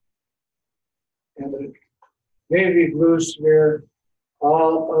world. And the navy blue sphere,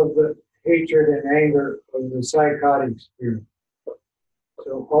 all of the hatred and anger of the psychotic spirit.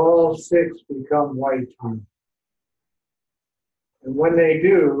 So all six become white tongue. And when they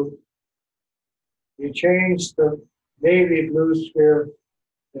do, you change the navy blue sphere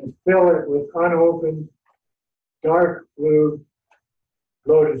and fill it with unopened dark blue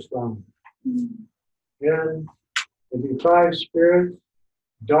lotus flower. Then the deprived spirits,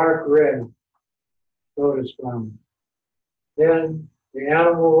 dark red lotus flower. Then the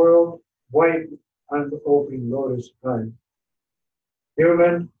animal world, white unopened lotus flower.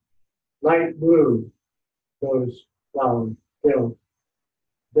 Human, light blue lotus flower filled.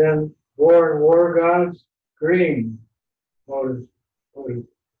 Then war gods, green lotus.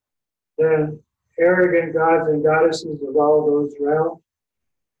 Then arrogant gods and goddesses of all those realms,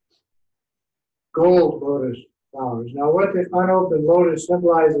 gold lotus flowers. Now what the unopened lotus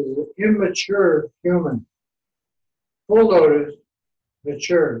symbolizes is an immature human. Full lotus,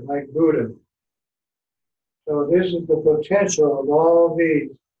 mature, like Buddha. So this is the potential of all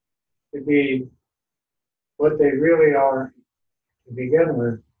these to be what they really are to begin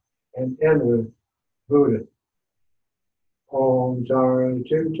with and end with Buddha. Om Tara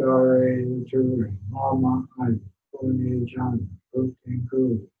Tutare Ture Mama I Puni Jan Bhukti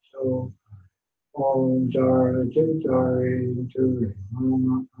Guru So Om Tara Tutare Ture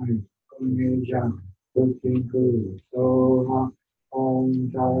Mama I Puni Jan Bhukti Guru So Om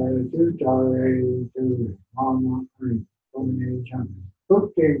Tara Tutare Ture Mama I Puni Jan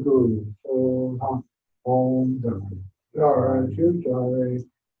Bhukti Guru So Om Tara Tutare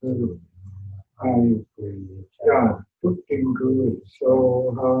Ture I Jan Bhukti Guru So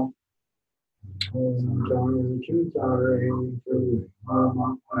Om Tara Tutare Ture Mama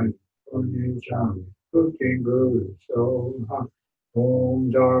I Puni Jan Bhukti Guru So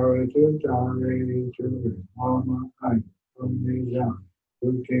Om Tara Tutare Ture Mama I Puni Jan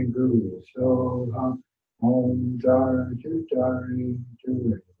Bhukti Guru So Om Tara Tutare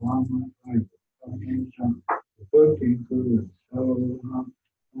Ture Mama I Puni Jan Bhukti Guru So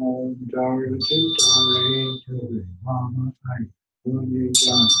Om Tara Tutare Ture Mama I Puni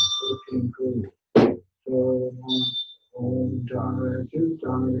Jan Bhukti Guru So Om Tara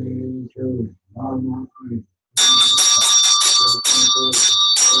Tutare Ture Mama I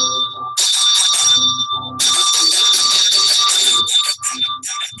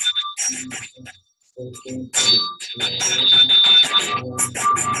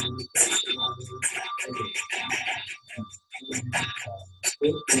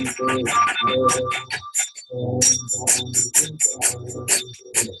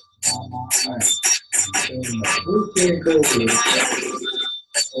Bhukti Guru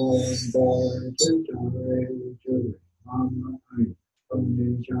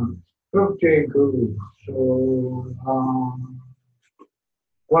Bhukti Guru So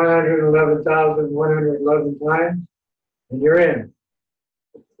 111,111 times, and you're in.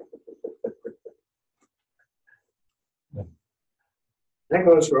 That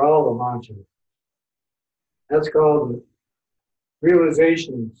goes for all the mantras. That's called the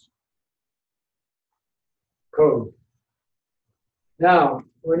realizations code. Now,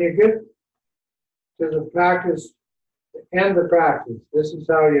 when you get to the practice, end the practice, this is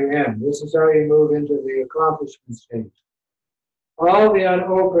how you end. This is how you move into the accomplishment stage. All the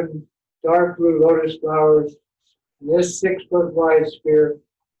unopened dark blue lotus flowers in this 6-foot wide sphere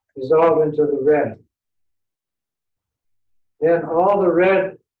dissolve into the red. Then all the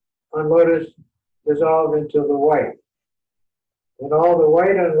red on lotus dissolve into the white. Then all the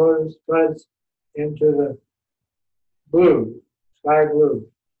white on lotus buds into the blue, sky blue,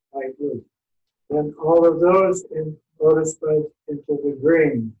 light blue. Then all of those in lotus buds into the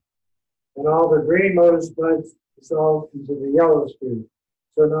green. And all the green lotus buds dissolve into the yellow sphere.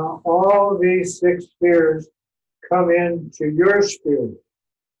 So now all these 6 spheres come into your sphere,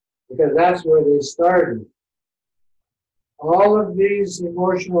 because that's where they started. All of these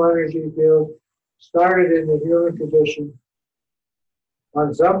emotional energy fields started in the human condition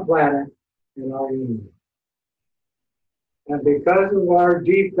on some planet in our universe. And because of our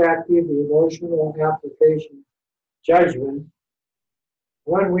defective emotional application judgment,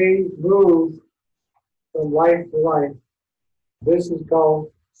 when we move from life to life, this is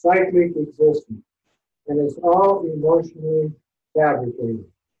called cyclic existence. And it's all emotionally fabricated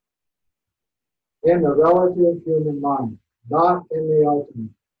in the relative human mind, not in the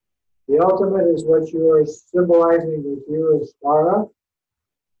ultimate. The ultimate is what you are symbolizing with you as Tara,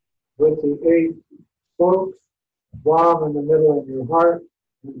 with the 8 spokes, bomb in the middle of your heart,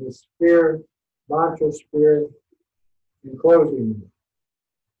 and the sphere, mantra sphere, enclosing you.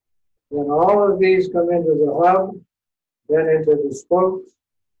 Then all of these come into the hub, then into the spokes,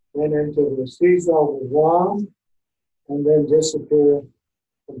 then into the seesaw of wand, and then disappear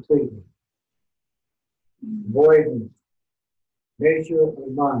completely. Voidness, nature of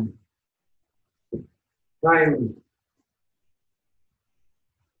mind, timeless.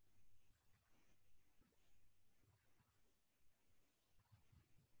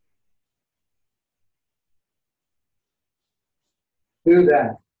 Do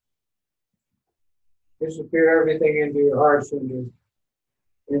that. Disappear everything into your hearts and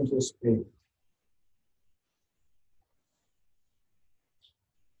into space.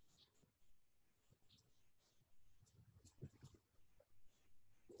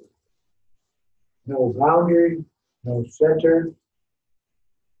 No boundary, no center,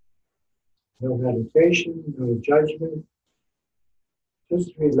 no meditation, no judgment.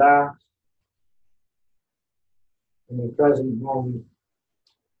 Just relax in the present moment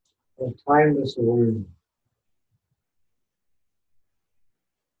of timeless awareness.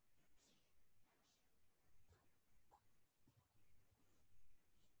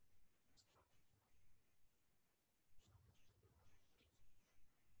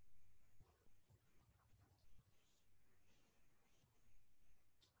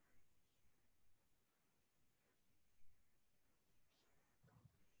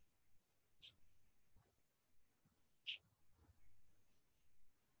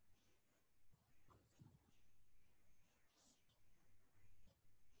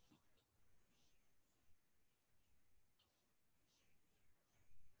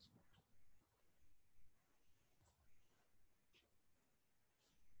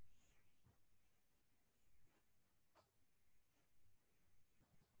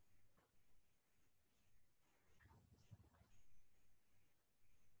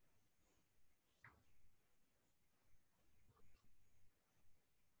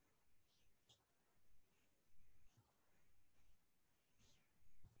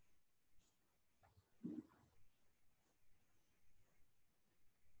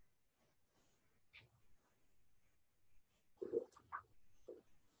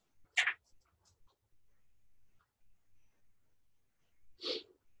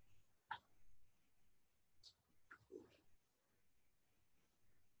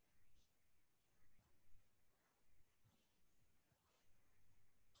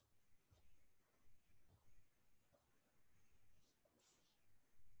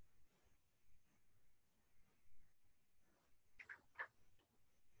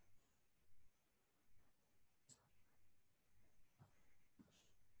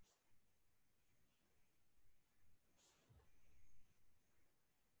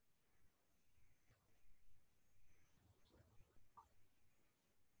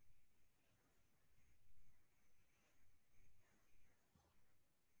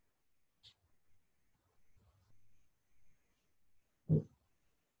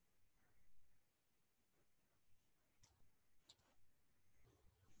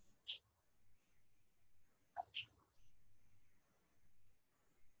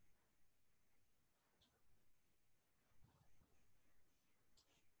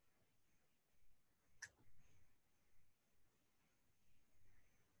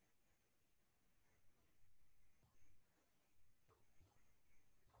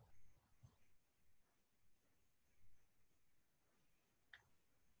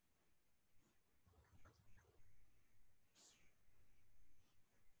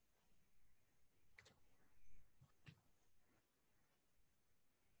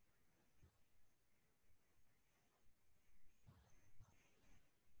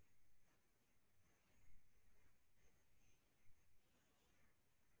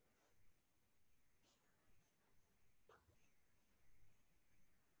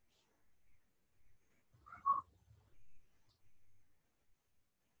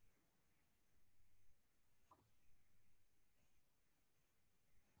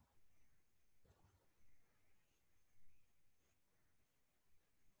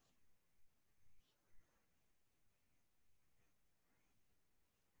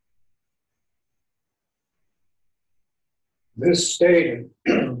 This state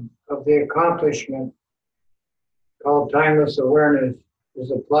of the accomplishment, called timeless awareness,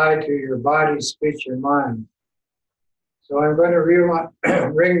 is applied to your body, speech, and mind. So I'm going to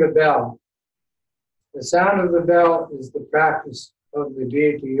ring the bell. The sound of the bell is the practice of the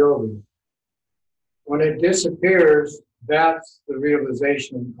deity yoga. When it disappears, that's the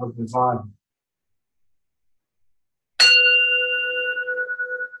realization of the body.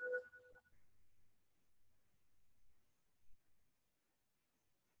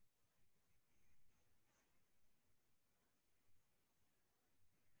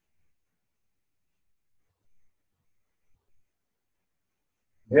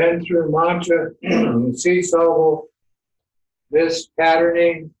 Then through mantra and C-syllable, this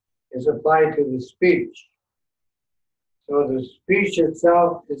patterning is applied to the speech. So the speech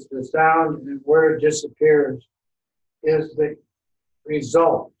itself is the sound, and where it disappears is the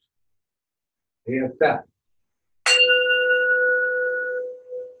result, the effect.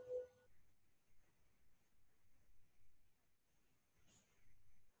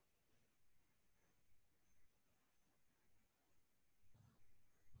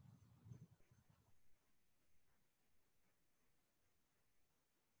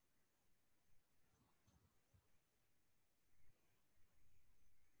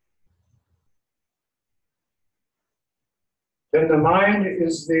 Then the mind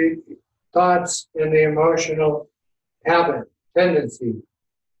is the thoughts and the emotional habit, tendency.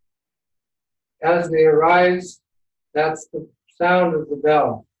 As they arise, that's the sound of the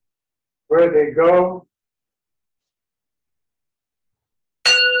bell. Where they go,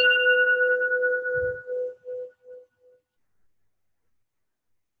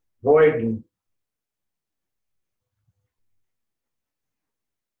 voidness.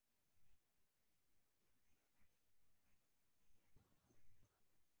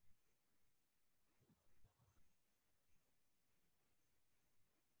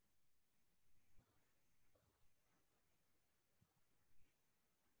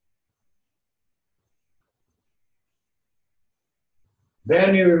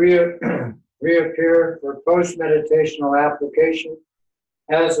 Then you reappear for post-meditational application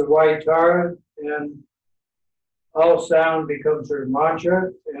as a white Tara, and all sound becomes her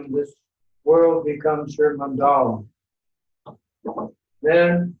mantra, and this world becomes her mandala.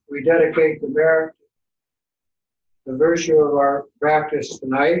 Then we dedicate the merit, the virtue of our practice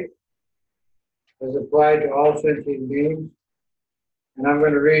tonight, as applied to all sentient beings. And I'm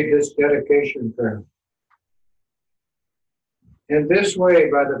going to read this dedication prayer. In this way,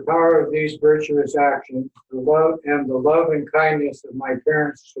 by the power of these virtuous actions, the love and kindness of my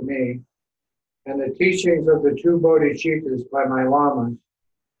parents to me, and the teachings of the two Bodhicittas by my lamas,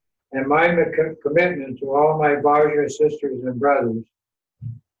 and my commitment to all my Vajra sisters and brothers,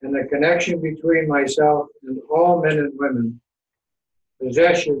 and the connection between myself and all men and women,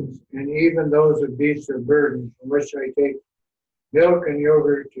 possessions, and even those of beasts of burden, from which I take milk and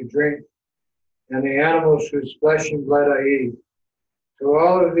yogurt to drink, and the animals whose flesh and blood I eat. To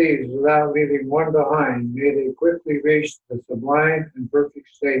all of these, without leaving one behind, may they quickly reach the sublime and perfect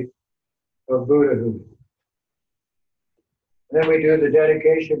state of Buddhahood. Then we do the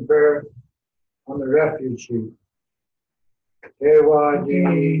dedication prayer on the refuge sheet. Dewa di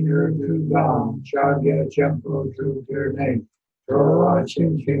nirdu dam, chagya chempo tru name, troa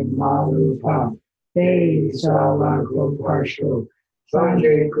chin chin malu pa, te salako parsho,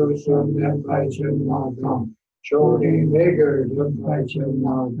 sanjay kusum nempai chun madam. Chodi Neger Dumpai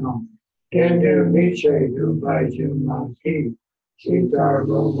Chumagam, Kendu Miche Dumpai Chumaki, Sitar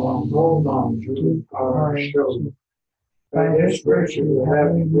Romam Momam Jupar Show. By this virtue,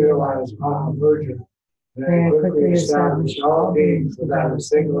 having realized Mahamudra, they quickly establish all beings without a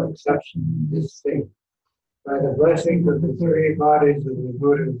single exception in this state. By the blessing of the three bodies of the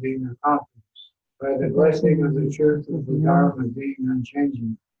Buddha being accomplished, by the blessing of the truth of the Dharma being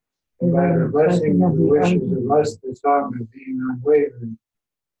unchanging, and by the blessing of the wishes of us, the song of being unwavering,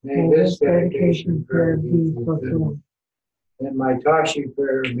 may this dedication prayer be fulfilled. In my Tashi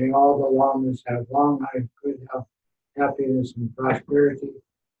prayer, may all the lamas have long life, good health, happiness, and prosperity.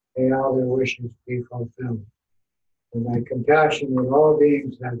 May all their wishes be fulfilled. In my compassion, that all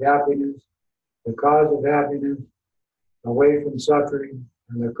beings have happiness, the cause of happiness, away from suffering,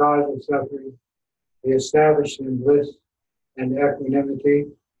 and the cause of suffering, be established in bliss and equanimity,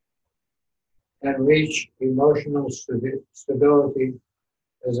 and reach emotional stability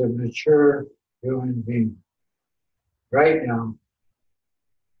as a mature human being. Right now,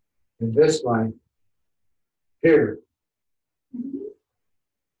 in this life, here,